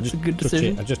that. That's a good Touch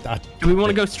decision. it. Do we want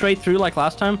to go straight through like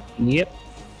last time? Yep.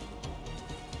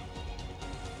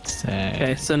 So,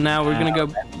 Okay, so now we're gonna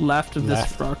go left of this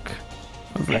Left. rock.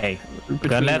 okay. Go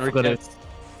Between left. our We've got to guys.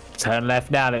 turn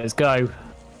left now. Let's go.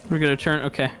 We're gonna turn.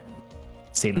 Okay.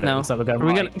 See, No. looks like we're going Are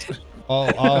we right.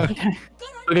 Oh,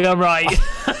 We're going right.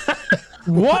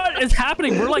 What is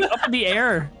happening? We're like up in the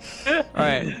air. All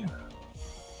right.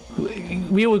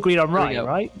 We all agreed on we right, go.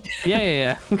 right?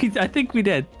 Yeah. I think we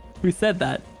did. We said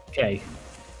that. Okay.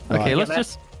 Okay, Right. let's Yeah,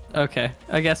 just. Okay,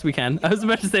 I guess we can. I was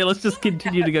about to say let's just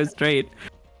continue to go straight.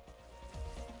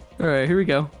 All right, here we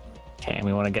go. Okay, and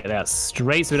we want to get out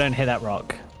straight so we don't hit that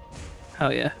rock.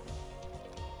 Hell yeah!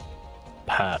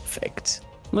 Perfect.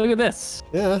 Look at this.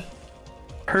 yeah.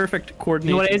 Perfect You know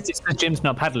coordination. what it is? It's because Jim's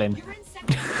not paddling. You're in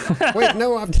second. Wait,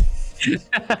 no, I'm only,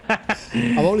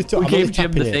 We I'm only gave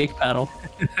Jim tapping the it. fake paddle.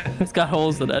 It's got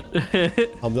holes in it.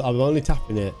 I'm only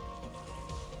tapping it.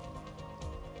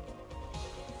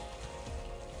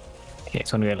 Okay,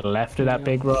 so I'm going to go left of that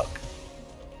big rock.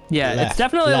 Yeah, Left, it's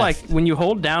definitely left. like when you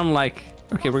hold down like.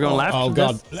 Okay, we're going left. Oh of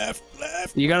god. this.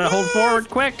 Left. You gotta hold forward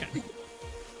quick.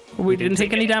 We didn't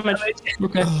take any damage.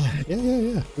 Okay,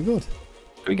 Yeah. We're good.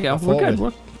 here we go. We're Forward.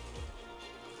 good.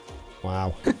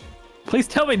 Wow. Please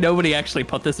tell me nobody actually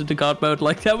put this into God mode.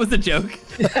 Like that was a joke.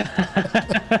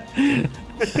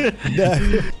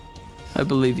 No. I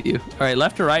believe you. All right,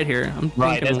 left or right here? I'm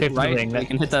Right, thinking let's go for the right. ring. We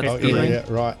can hit that Oh, speed ring. yeah,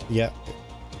 right. Yeah.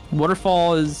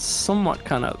 Waterfall is somewhat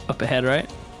kind of up ahead, right?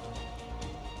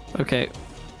 Okay,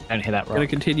 Don't hit that gonna rock.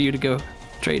 continue to go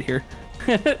straight here.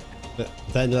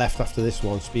 Then left after this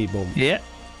one, speed bump. Yeah.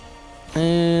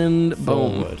 And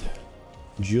boom. Forward.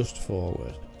 Just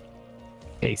forward.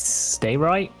 Okay, stay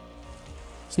right.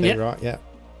 Stay Yeah. right, yeah.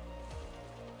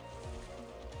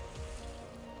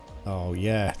 Oh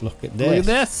yeah, look at this. Look at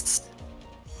this.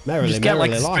 Merrily, Just get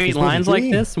like merrily, life straight is but a lines like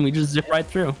dream. this, and we just zip right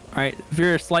through. All right,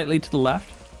 veer slightly to the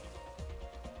left.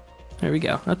 There we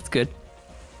go. That's good.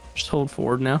 Just hold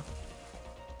forward now.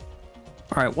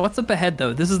 All right, what's up ahead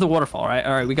though? This is the waterfall, right?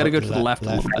 All right, we got to go to the left a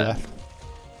little bit. Left.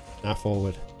 Now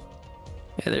forward.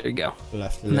 Yeah, there you go.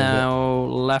 Left. A little Now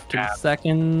left in a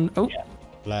second. Oh, bit.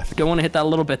 Left. don't want to hit that a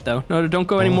little bit though. No, don't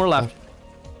go any more left.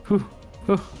 Whew.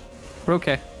 Whew. We're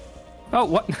okay. Oh,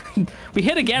 what? We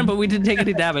hit again, but we didn't take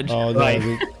any damage. Oh no. Right.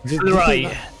 Just Right.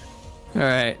 All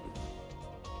right.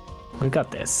 We got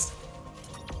this.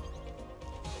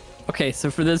 Okay,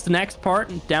 so for this next part,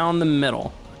 down the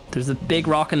middle, there's a big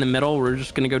rock in the middle. We're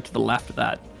just gonna go to the left of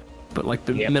that, but like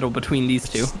the middle between these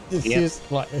two. It's Yep.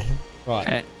 just like right.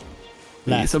 Okay.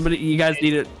 Left. Somebody, you guys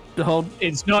need it to hold.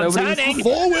 It's not Nobody was- turning.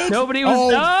 Forward. Nobody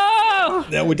was. Oh,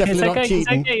 No! no, we're definitely It's not okay. It's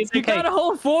cheating. okay. It's You okay. gotta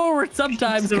hold forward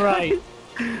sometimes. It's alright.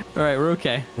 All right, we're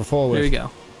okay. We're forward. There we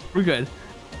go. We're good.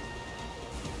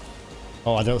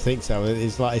 Oh, I don't think so.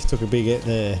 It's like it's took a big hit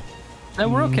there. No,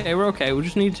 we're okay. We're okay. We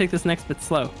just need to take this next bit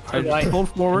slow. All right, Right. hold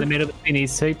In the forward. middle between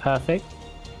these two. Perfect.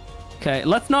 Okay,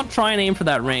 let's not try and aim for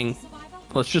that ring.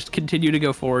 Let's just continue to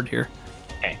go forward here.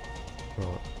 Okay. Right.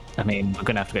 I mean, we're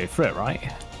gonna have to go through it, right?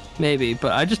 Maybe,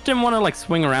 but I just didn't want to like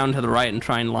swing around to the right and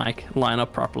try and like line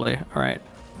up properly. All right,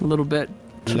 a little bit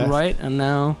to the Left. right, and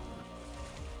now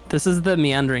this is the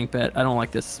meandering bit. I don't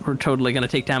like this. We're totally gonna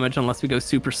take damage unless we go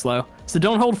super slow. So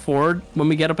don't hold forward when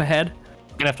we get up ahead.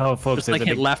 We're gonna have to hold forward. Just like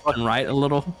hit left and right a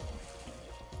little.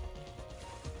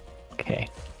 Okay.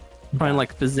 Try and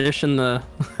like position the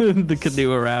the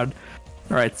canoe around.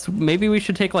 All right, so maybe we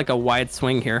should take like a wide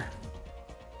swing here.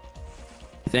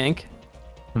 You think?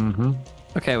 Mm-hmm.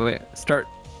 Okay, wait. Start.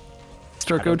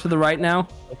 Go to the right now.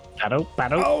 Battle.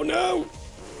 Oh no!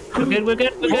 We're good. We're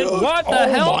good. We're good. Oh, What the oh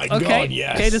hell? my Okay. God,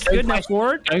 yes. Okay, this is good. Now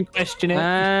forward. Don't question it.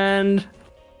 And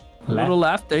a little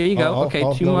left. There you go. Okay,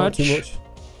 too no, not much. too much.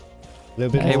 A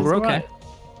little bit Okay, more. we're okay. Right.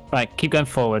 Right, keep going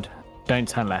forward. Don't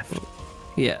turn left.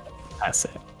 Yeah. That's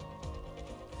it.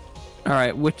 All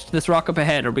right. This rock up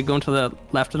ahead? Are we going to the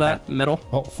left of that? Middle?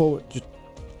 Oh, forward. Just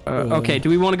Okay. Do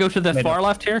we want to go to the Middle. far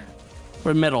left here?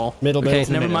 Or middle? Middle, Okay.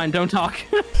 middle. Never Middle. mind. Don't talk.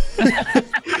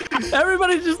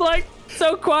 Everybody's just like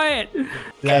so quiet.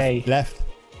 Okay. left.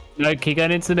 No, keep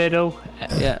going into the middle.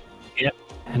 Yeah. Yep.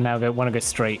 And now want to go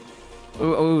straight.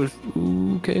 Oh.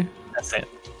 Okay. That's it.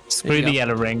 There Screw you the go.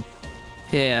 yellow ring.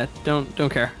 Yeah. Don't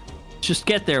care. Just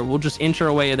get there. We'll just inch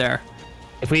our way there.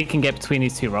 If we can get between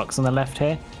these two rocks on the left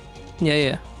here.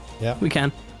 Yeah. Yeah. We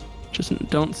can. Just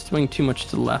don't swing too much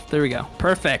to the left. There we go.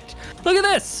 Perfect. Look at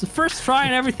this. First try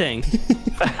and everything.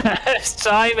 First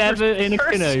time ever in a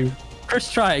canoe.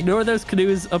 First try. Ignore those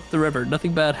canoes up the river.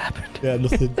 Nothing bad happened. Yeah,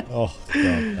 nothing. Oh, God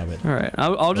damn it. All right.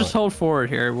 I'll just hold forward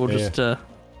here. We'll Yeah, just there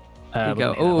you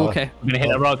go. We're Oh, okay. gonna hit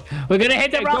the rock. We're gonna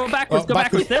hit the Okay, rock. go backwards. Oh, Go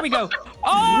backwards. backwards. There we go.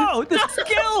 Oh, the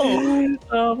skill.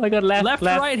 Oh my god, left, Left,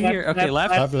 right here. Okay,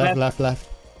 left. Left.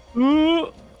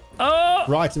 Ooh. Oh.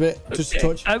 Right a bit. Just a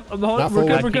touch. I'm Now holding. We're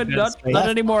good. forward. We're good. Keep going Not straight.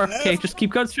 anymore. Left. Okay, just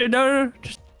keep going straight. No.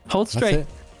 Just hold That's straight. it.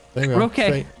 There we go. We're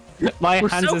okay. Straight. My We're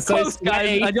hands so are so close, guys.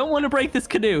 sweaty. I don't want to break this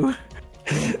canoe.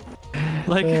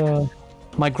 Like,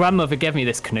 My grandmother gave me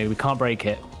this canoe. We can't break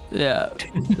it. yeah,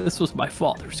 this was my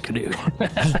father's canoe.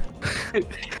 All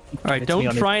right, me don't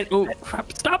on try and. Oh,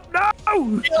 crap. Stop. No!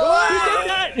 Who did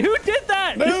that? Who did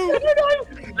that?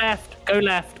 Left. Go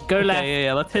left. Go left. Okay,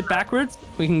 yeah. Let's hit backwards.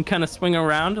 We can kind of swing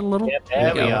around a little. Yep,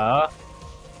 there we are.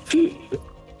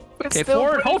 Okay,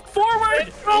 forward. Hold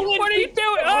forward. What are you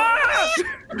doing? Ah!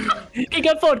 Keep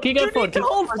going forward. Keep going You forward. need to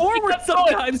hold forward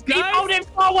sometimes, Keep guys. holding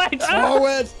forward.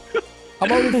 Forward. I'm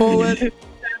holding forward.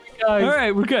 All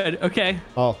right, we're good. Okay,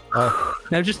 Oh.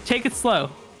 now just take it slow.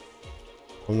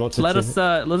 I'm not touching Let it.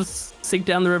 us sink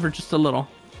down the river just a little.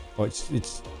 Oh,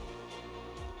 it's.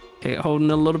 Okay, holding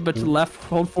a little bit to the left.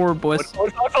 Hold forward, boys.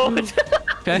 Forward.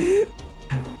 Okay.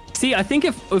 See, I think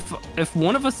if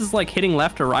one of us is like hitting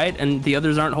left or right and the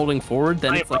others aren't holding forward,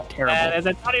 then it's like terrible. There's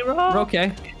a tiny rock. We're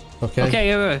okay. Okay. Okay,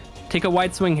 yeah. Take a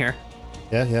wide swing here.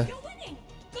 Yeah. You're winning.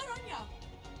 Good on ya.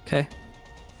 Okay.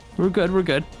 We're good. We're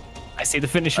good. I see the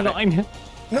finish line.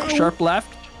 No. Sharp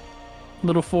left.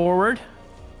 Little forward.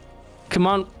 Come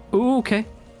on. Ooh, okay.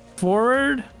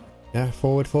 Forward. Yeah.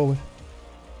 Forward.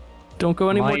 Don't go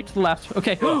any more Might- to the left.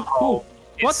 Okay. Oh,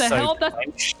 What it's the so hell?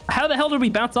 close. How the hell did we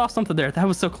bounce off something there? That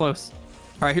was so close.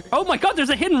 All right. Oh my God, there's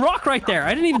a hidden rock right there. I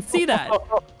didn't even see that.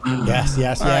 All Yes.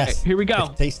 right, here we go.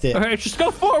 Taste it. All right, just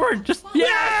go forward. Just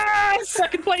yes!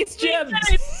 Second place, Jim.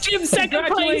 Jim, second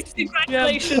place. Congratulations.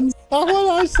 Congratulations. Oh,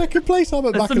 well, I'm second place. I'm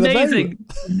at That's back of the amazing.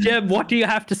 Jim, what do you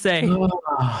have to say? boat.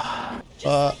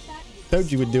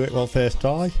 Told you would do it well first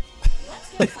try.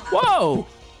 go fast. Whoa!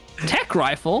 Tech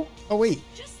rifle? Oh, wait.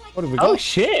 Just like What have we got? Oh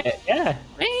shit! Yeah.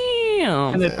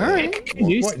 Damn! And then, alright,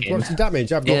 What's the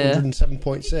damage? I've got Yeah.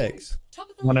 107.6. top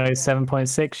of the line.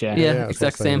 107.6. Yeah. Yeah. that's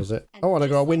exact the same same. as it. Oh, and I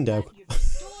got a window.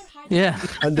 Yeah.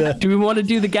 And Do we want to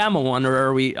do the gamma one, or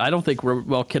are we? I don't think we're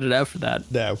well kitted out for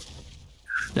that. no,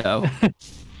 No.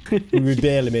 we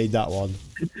barely made that one.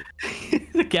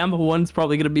 The gamma one's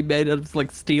probably gonna be made out of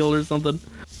like steel or something.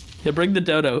 Yeah, bring the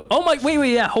dodo. Oh my!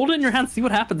 Wait, yeah. Hold it in your hand. See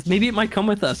what happens. Maybe it might come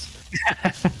with us.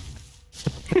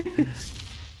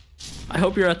 I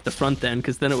hope you're at the front then,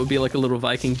 because then it would be like a little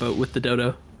Viking boat with the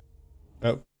dodo.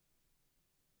 Oh,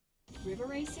 River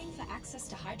racing for access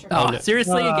to hydro. Oh,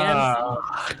 seriously again?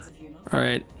 Ah. All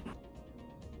right.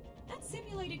 That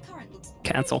simulated current looks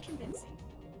Cancel. pretty convincing.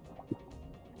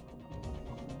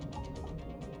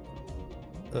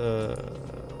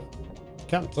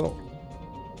 cancel.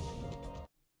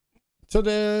 So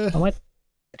the Oh, what?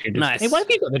 Nice. Hey, why have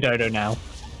you got the dodo now?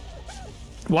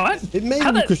 What? it may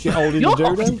How be the- because you're holding the Yo!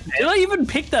 dodo. Did I even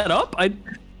pick that up? I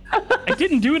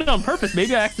didn't do it on purpose.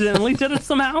 Maybe I accidentally did it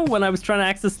somehow when I was trying to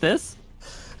access this.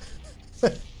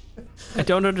 I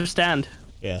don't understand.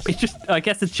 Yes. It just, I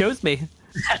guess it chose me.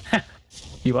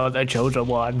 You are the chosen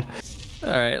one. All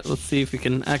right, let's see if we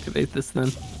can activate this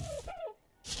then.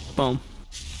 Boom.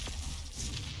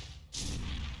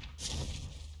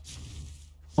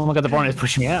 Oh my god, the Bron is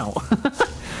pushing me out.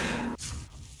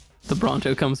 The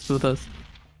Bronto comes with us.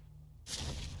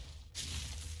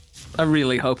 I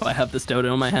really hope I have this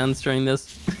dodo in my hands during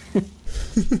this.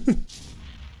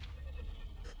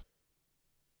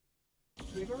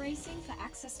 River racing for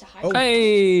access to hydro.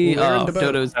 Hey! We're in Oh, the boat.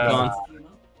 dodo's gone.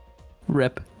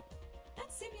 Rip.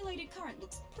 That simulated current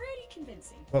looks pretty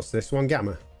convincing. What's this one?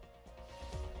 Gamma.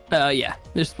 Yeah,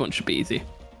 this one should be easy.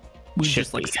 We Should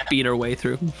just like be. speed our way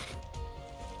through.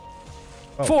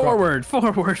 Oh, Forward.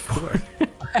 Forward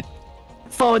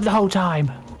the whole time.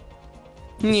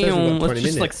 says we've got Let's 20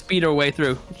 just like minutes. speed our way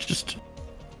through. Just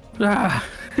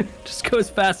just go as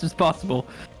fast as possible.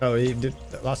 Oh,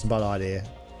 that's a bad idea.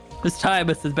 This time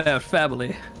it's about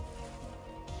family.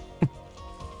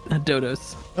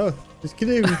 Dodos. Oh, this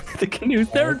canoe. The canoes,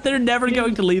 they're never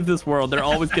going to leave this world. They're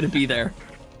always going to be there.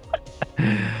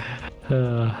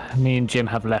 Me and Jim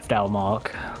have left our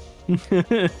mark.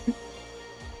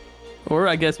 Or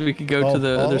I guess we could go to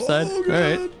the other side. All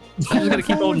right. I'm just going to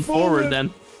keep holding forward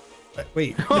then.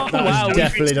 Wait, Oh, that wow. was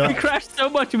definitely We not. crashed so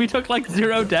much and we took like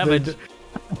 0 damage.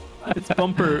 It's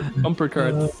bumper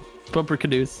carts. Bumper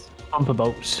canoes. Bumper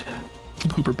bolts.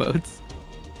 Bumper boats.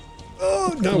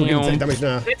 Oh no, we're gonna take damage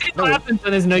now. This is what happens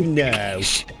when there's no. No.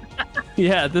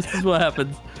 Yeah, this is what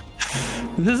happens.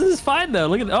 This is fine though.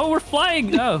 Look at, oh, we're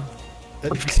flying. Oh, You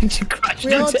crashed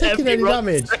We aren't into taking every any rock.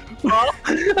 damage.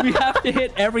 we have to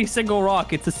hit every single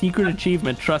rock. It's a secret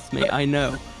achievement. Trust me, I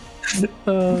know.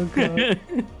 Oh god.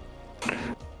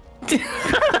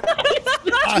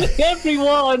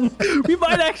 Everyone. We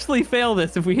might actually fail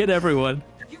this if we hit everyone.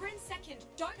 You're in second.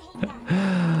 Don't hold back.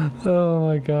 Oh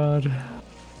my god.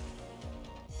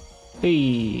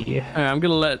 Hey. All right, I'm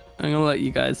gonna let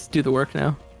you guys do the work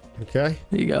now. Okay.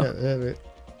 There you go. There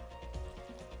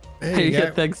Hey, you yeah,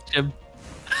 go. thanks, Jim.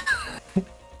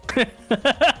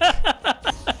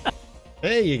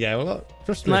 There you go. Look,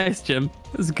 trust me. Nice, Jim.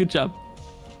 This is a good job.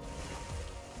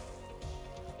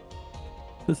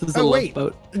 This is a Oh love wait,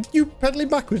 boat. you pedaling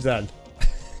backwards then?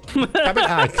 Damn it,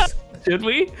 Axe. Did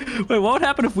we? Wait, what would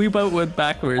happen if we both went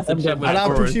backwards and Jim And went I'm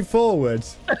forward? pushing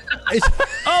forwards. It's,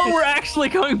 Oh, we're actually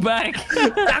going back.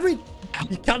 damn it!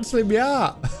 You're cancelling me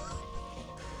out.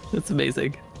 That's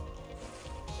amazing.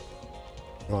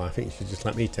 Oh, I think you should just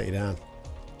let me take you down.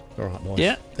 All right, boys.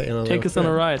 Yeah, take us on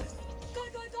a ride. Go,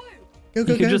 go, go. Go, You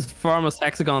go, can go. just farm us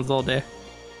hexagons all day.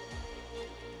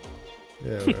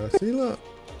 Yeah, well, see, look.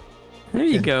 There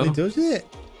you go. He does it.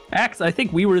 Axe, I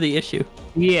think we were the issue.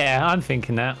 Yeah, I'm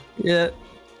thinking that. Yeah.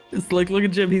 It's like, look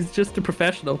at Jim, he's just a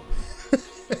professional.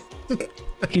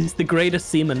 He's the greatest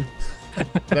seaman. I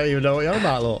don't even know what you're on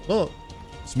about. Look.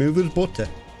 Smooth as butter.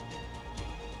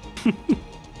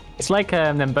 It's like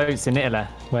them boats in Italy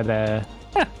where they're.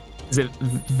 Is it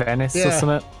Venice or Yeah.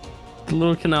 something? The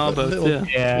little canal boats, Little- yeah.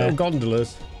 Yeah. Little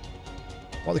gondolas.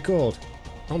 What are they called?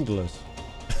 Gondolas.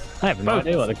 I have no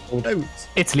idea what they're called. Boats.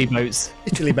 Italy boats.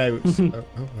 Italy boats. Right.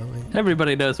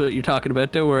 Everybody knows what you're talking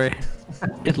about, don't worry.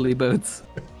 Italy boats.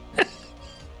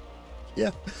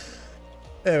 Yeah.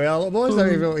 There we are, look, boys. Don't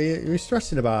even know what you're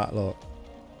stressing about, look.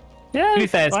 Yeah, To be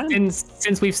it's fair, fine.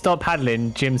 since we've stopped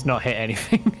paddling, Jim's not hit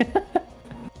anything.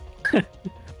 You're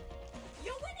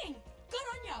winning. Good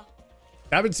on ya.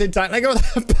 Damn it, SYNTAC. Let go of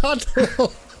that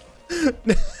paddle.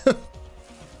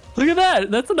 Look at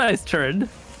that. That's a nice turn.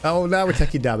 Oh, now we're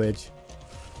taking damage.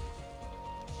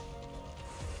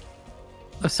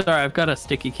 Oh, sorry, I've got a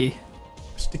sticky key.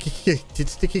 Sticky key.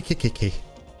 Sticky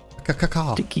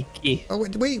key. Oh,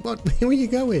 wait, what? Where are you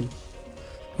going?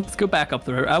 Let's go back up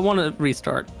the river. I want to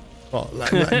restart. Oh,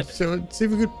 so see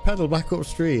if we could pedal back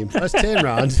upstream. Let's turn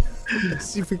around. Let's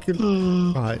see if we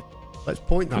can. Right, let's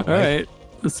point that way. All right,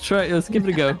 let's try. Let's give it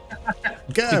a go.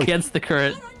 Go Against the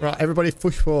current. Right, everybody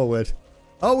push forward.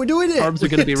 Oh, we're doing it. Arms are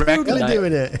going to be wrecked. Totally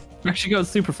doing it. We're actually going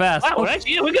super fast. Wow,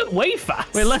 we're going way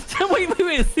fast. Wait, let's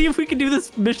wait. See if we can do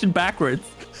this mission backwards.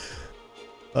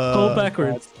 Hold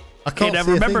backwards. I can't now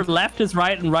see a remember, thing. left is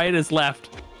right and right is left.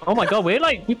 Oh my god,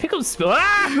 we pick up speed.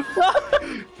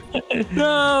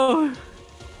 No.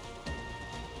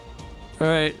 All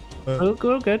right. We're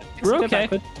good. We're okay.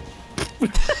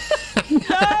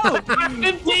 No!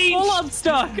 15. Hold on,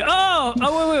 stuck.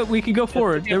 Oh, wait. We can go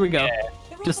forward. There we go.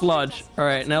 Just lodge. All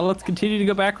right, now let's continue to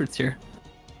go backwards here.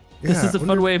 This is a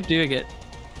fun way of doing it.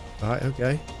 Right,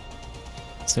 okay.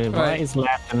 So right is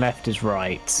left and left is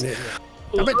right. Yeah.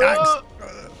 Damn it,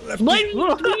 Dax. Wait,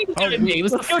 what are you doing me?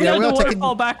 Let's go Yeah, down we the are taking-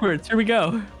 waterfall backwards. Here we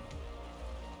go.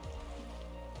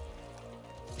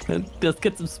 Let's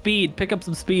get some speed. Pick up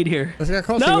some speed here. I can't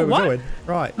see No, where what? we're going.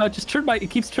 Right. No, just it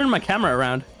keeps turning my camera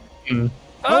around. Oh,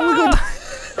 we're going.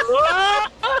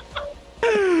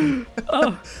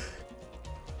 Oh,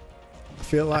 I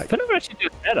feel I like. feel like we actually do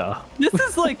better. this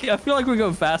is like, I feel like we're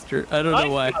going faster. I don't know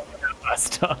why.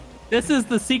 Faster. This is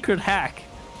the secret hack.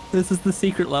 This is the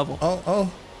secret level.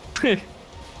 Oh.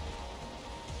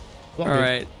 All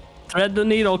right. Thread the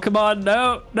needle. Come on.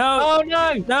 No. Oh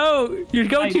no! No. You're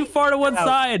going too far to one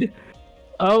side.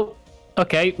 Oh,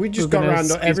 okay. We just we're got gonna around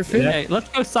squeeze everything. it. Okay, let's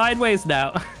go sideways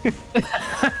now.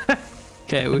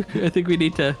 Okay, I think we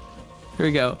need to. Here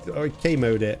we go. Oh, K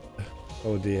mode it.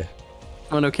 Oh dear.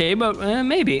 On okay mode?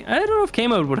 Maybe. I don't know if K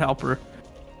mode would help her.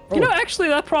 You know, actually,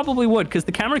 that probably would, because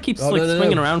the camera keeps Oh, like no.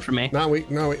 swinging around for me. Now we.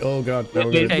 Oh god. Now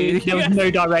we're There gonna, there was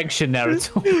no direction there at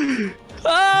all.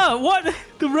 Ah, what?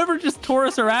 The river just tore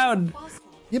us around.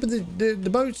 yeah, but the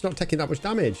boat's not taking that much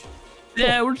damage.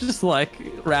 Yeah, we're just like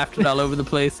rafted all over the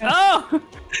place. Oh!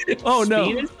 Oh no.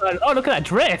 Speed is- Oh, look at that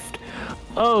drift.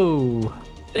 Oh,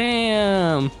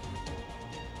 Damn.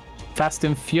 Fast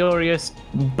and Furious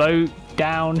boat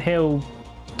downhill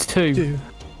 2.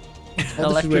 Oh, this is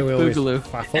Electric where we always Boogaloo.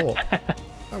 faff up.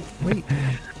 Oh wait.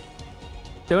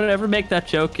 Don't ever make that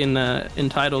joke in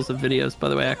titles of videos, by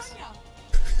the way, X.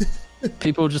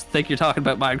 People just think you're talking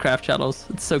about Minecraft channels.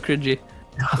 It's so cringy.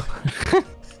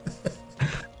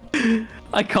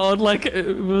 I called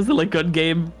was it like Good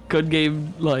Game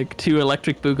like 2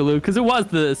 Electric Boogaloo, because it was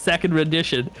the second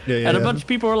rendition. Yeah, and a yeah. bunch of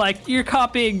people were like, "You're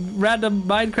copying random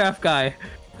Minecraft guy,"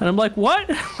 and I'm like, "What?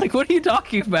 Like, what are you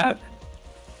talking about?"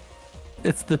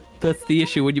 That's the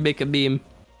issue when you make a meme.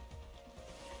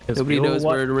 Nobody knows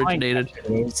where it originated.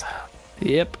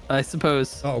 Yep, I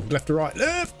suppose. Oh, left to right.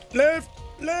 Left.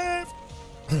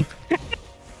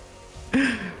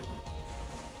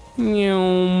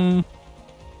 Meow.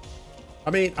 I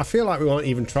mean, I feel like we weren't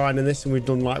even trying in this, and we've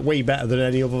done like way better than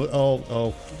any other.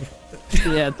 Oh.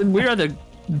 Yeah, we are the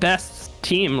best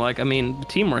team. Like, I mean, the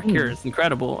teamwork here is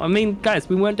incredible. I mean, guys,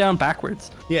 we went down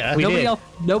backwards. Yeah.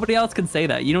 Nobody else can say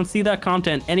that. You don't see that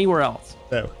content anywhere else.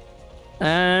 No.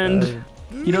 And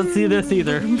you don't see this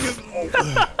either. Look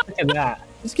at that.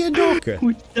 It's getting darker.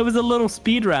 There was a little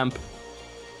speed ramp.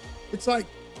 It's like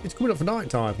it's coming up for night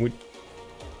time.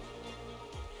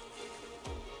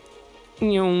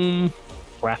 All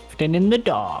Crafting in the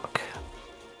dark.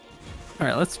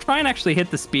 right, let's try and actually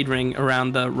hit the speed ring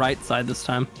around the right side this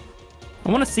time. I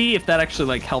want to see if that actually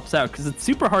like helps out, because it's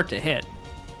super hard to hit.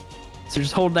 So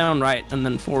just hold down right and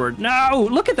then forward. No,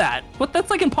 look at that. What?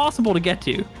 That's like impossible to get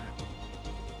to.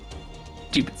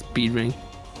 Stupid speed ring.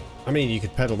 I mean, you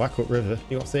could pedal back up river.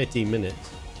 You got 13 minutes.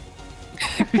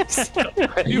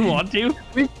 You want to?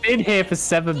 We've been here for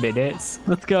 7 minutes.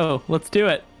 Let's go. Let's do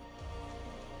it.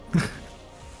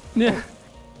 Yeah,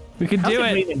 we can How's do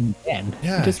it it. raining again?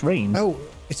 Yeah. It just rained. Oh,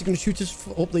 is it going to shoot us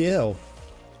up the hill?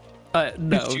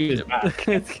 No, Shoot us back.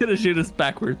 it's gonna shoot us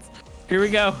backwards. Here we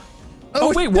go.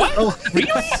 Oh, wait, what? Oh,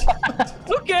 Really?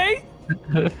 Okay.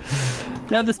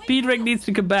 Now the speed ring needs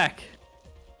to come back.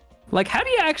 Like, how do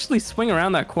you actually swing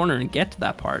around that corner and get to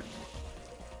that part?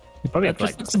 You probably have That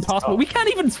to, just looks impossible. We can't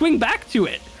even swing back to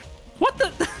it. What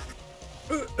the?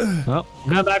 Well,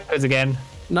 go backwards again.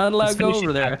 Not allowed Let's to go finish over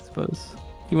it there, I back. suppose.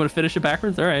 You want to finish it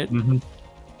backwards? All right. Mm-hmm.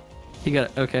 You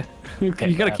got okay. You got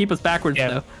to yeah. keep us backwards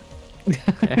Yeah. though.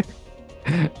 Okay.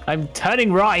 I'm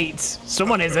turning right.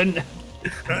 Someone isn't. All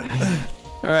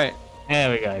right.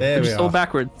 There we go. there we Just hold are.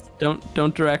 backwards.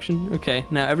 Don't direction. Okay.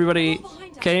 Now everybody.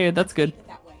 Okay, that's good.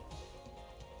 That way.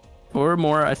 Or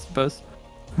more, I suppose.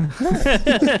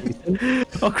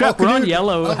 Oh crap, we're on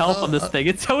yellow health on this thing.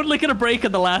 It's totally gonna break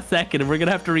at the last second and we're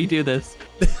gonna have to redo this.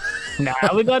 Nah,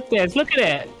 we got this. Look at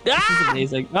it. This is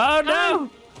amazing. Oh no!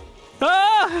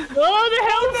 Ah! Oh, the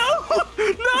hell no!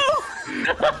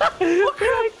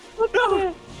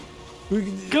 No! No!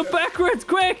 Go backwards,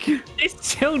 quick! It's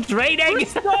still draining. We're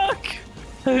stuck!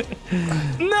 Can't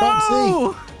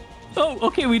No! Oh,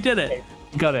 okay, we did it.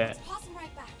 Got it. Passing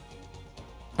right back.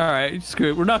 Alright, screw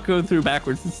it. We're not going through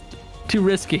backwards. It's too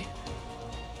risky.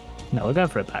 No, we're going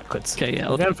for it backwards. Okay, yeah,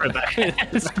 we're going for it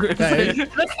backwards. Screw it. Okay.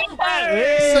 Look at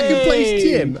that! Second place,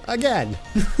 Jim, again.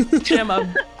 Jim,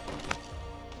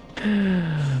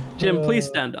 Jim, please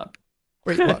stand up.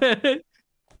 Wait, what? And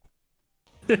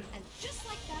just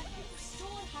like that, you've restored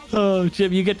hydrogen. Oh,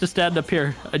 Jim, you get to stand up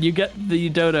here, and you get the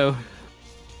dodo.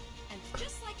 And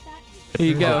just like that, you've Here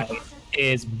you go. Right.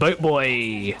 Is Boat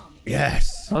Boy.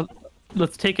 Yes. Oh,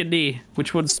 let's take a knee.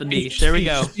 Which one's the knee? There we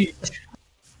go.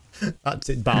 That's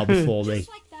it, bow before me. just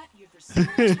like that, you've restored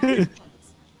hydrogen.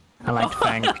 I like to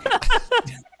thank.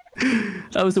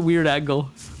 That was a weird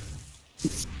angle.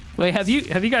 Wait, have you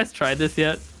guys tried this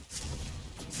yet?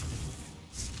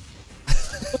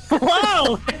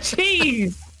 Wow!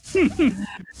 Jeez!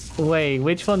 Wait,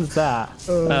 which one's that?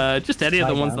 Just any of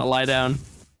the Lie ones down. that lie down.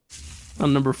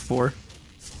 On number 4.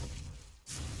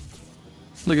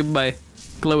 Look at my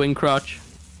glowing crotch.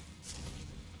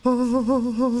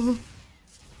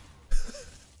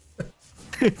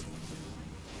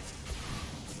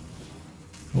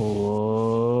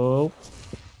 Oh.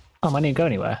 Oh, I didn't go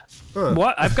anywhere.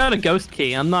 What? I've got a ghost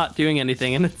key. I'm not doing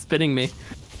anything, and it's spinning me.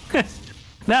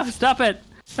 No, stop it!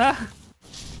 Ah.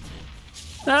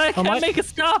 I can't my- make it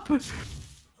stop!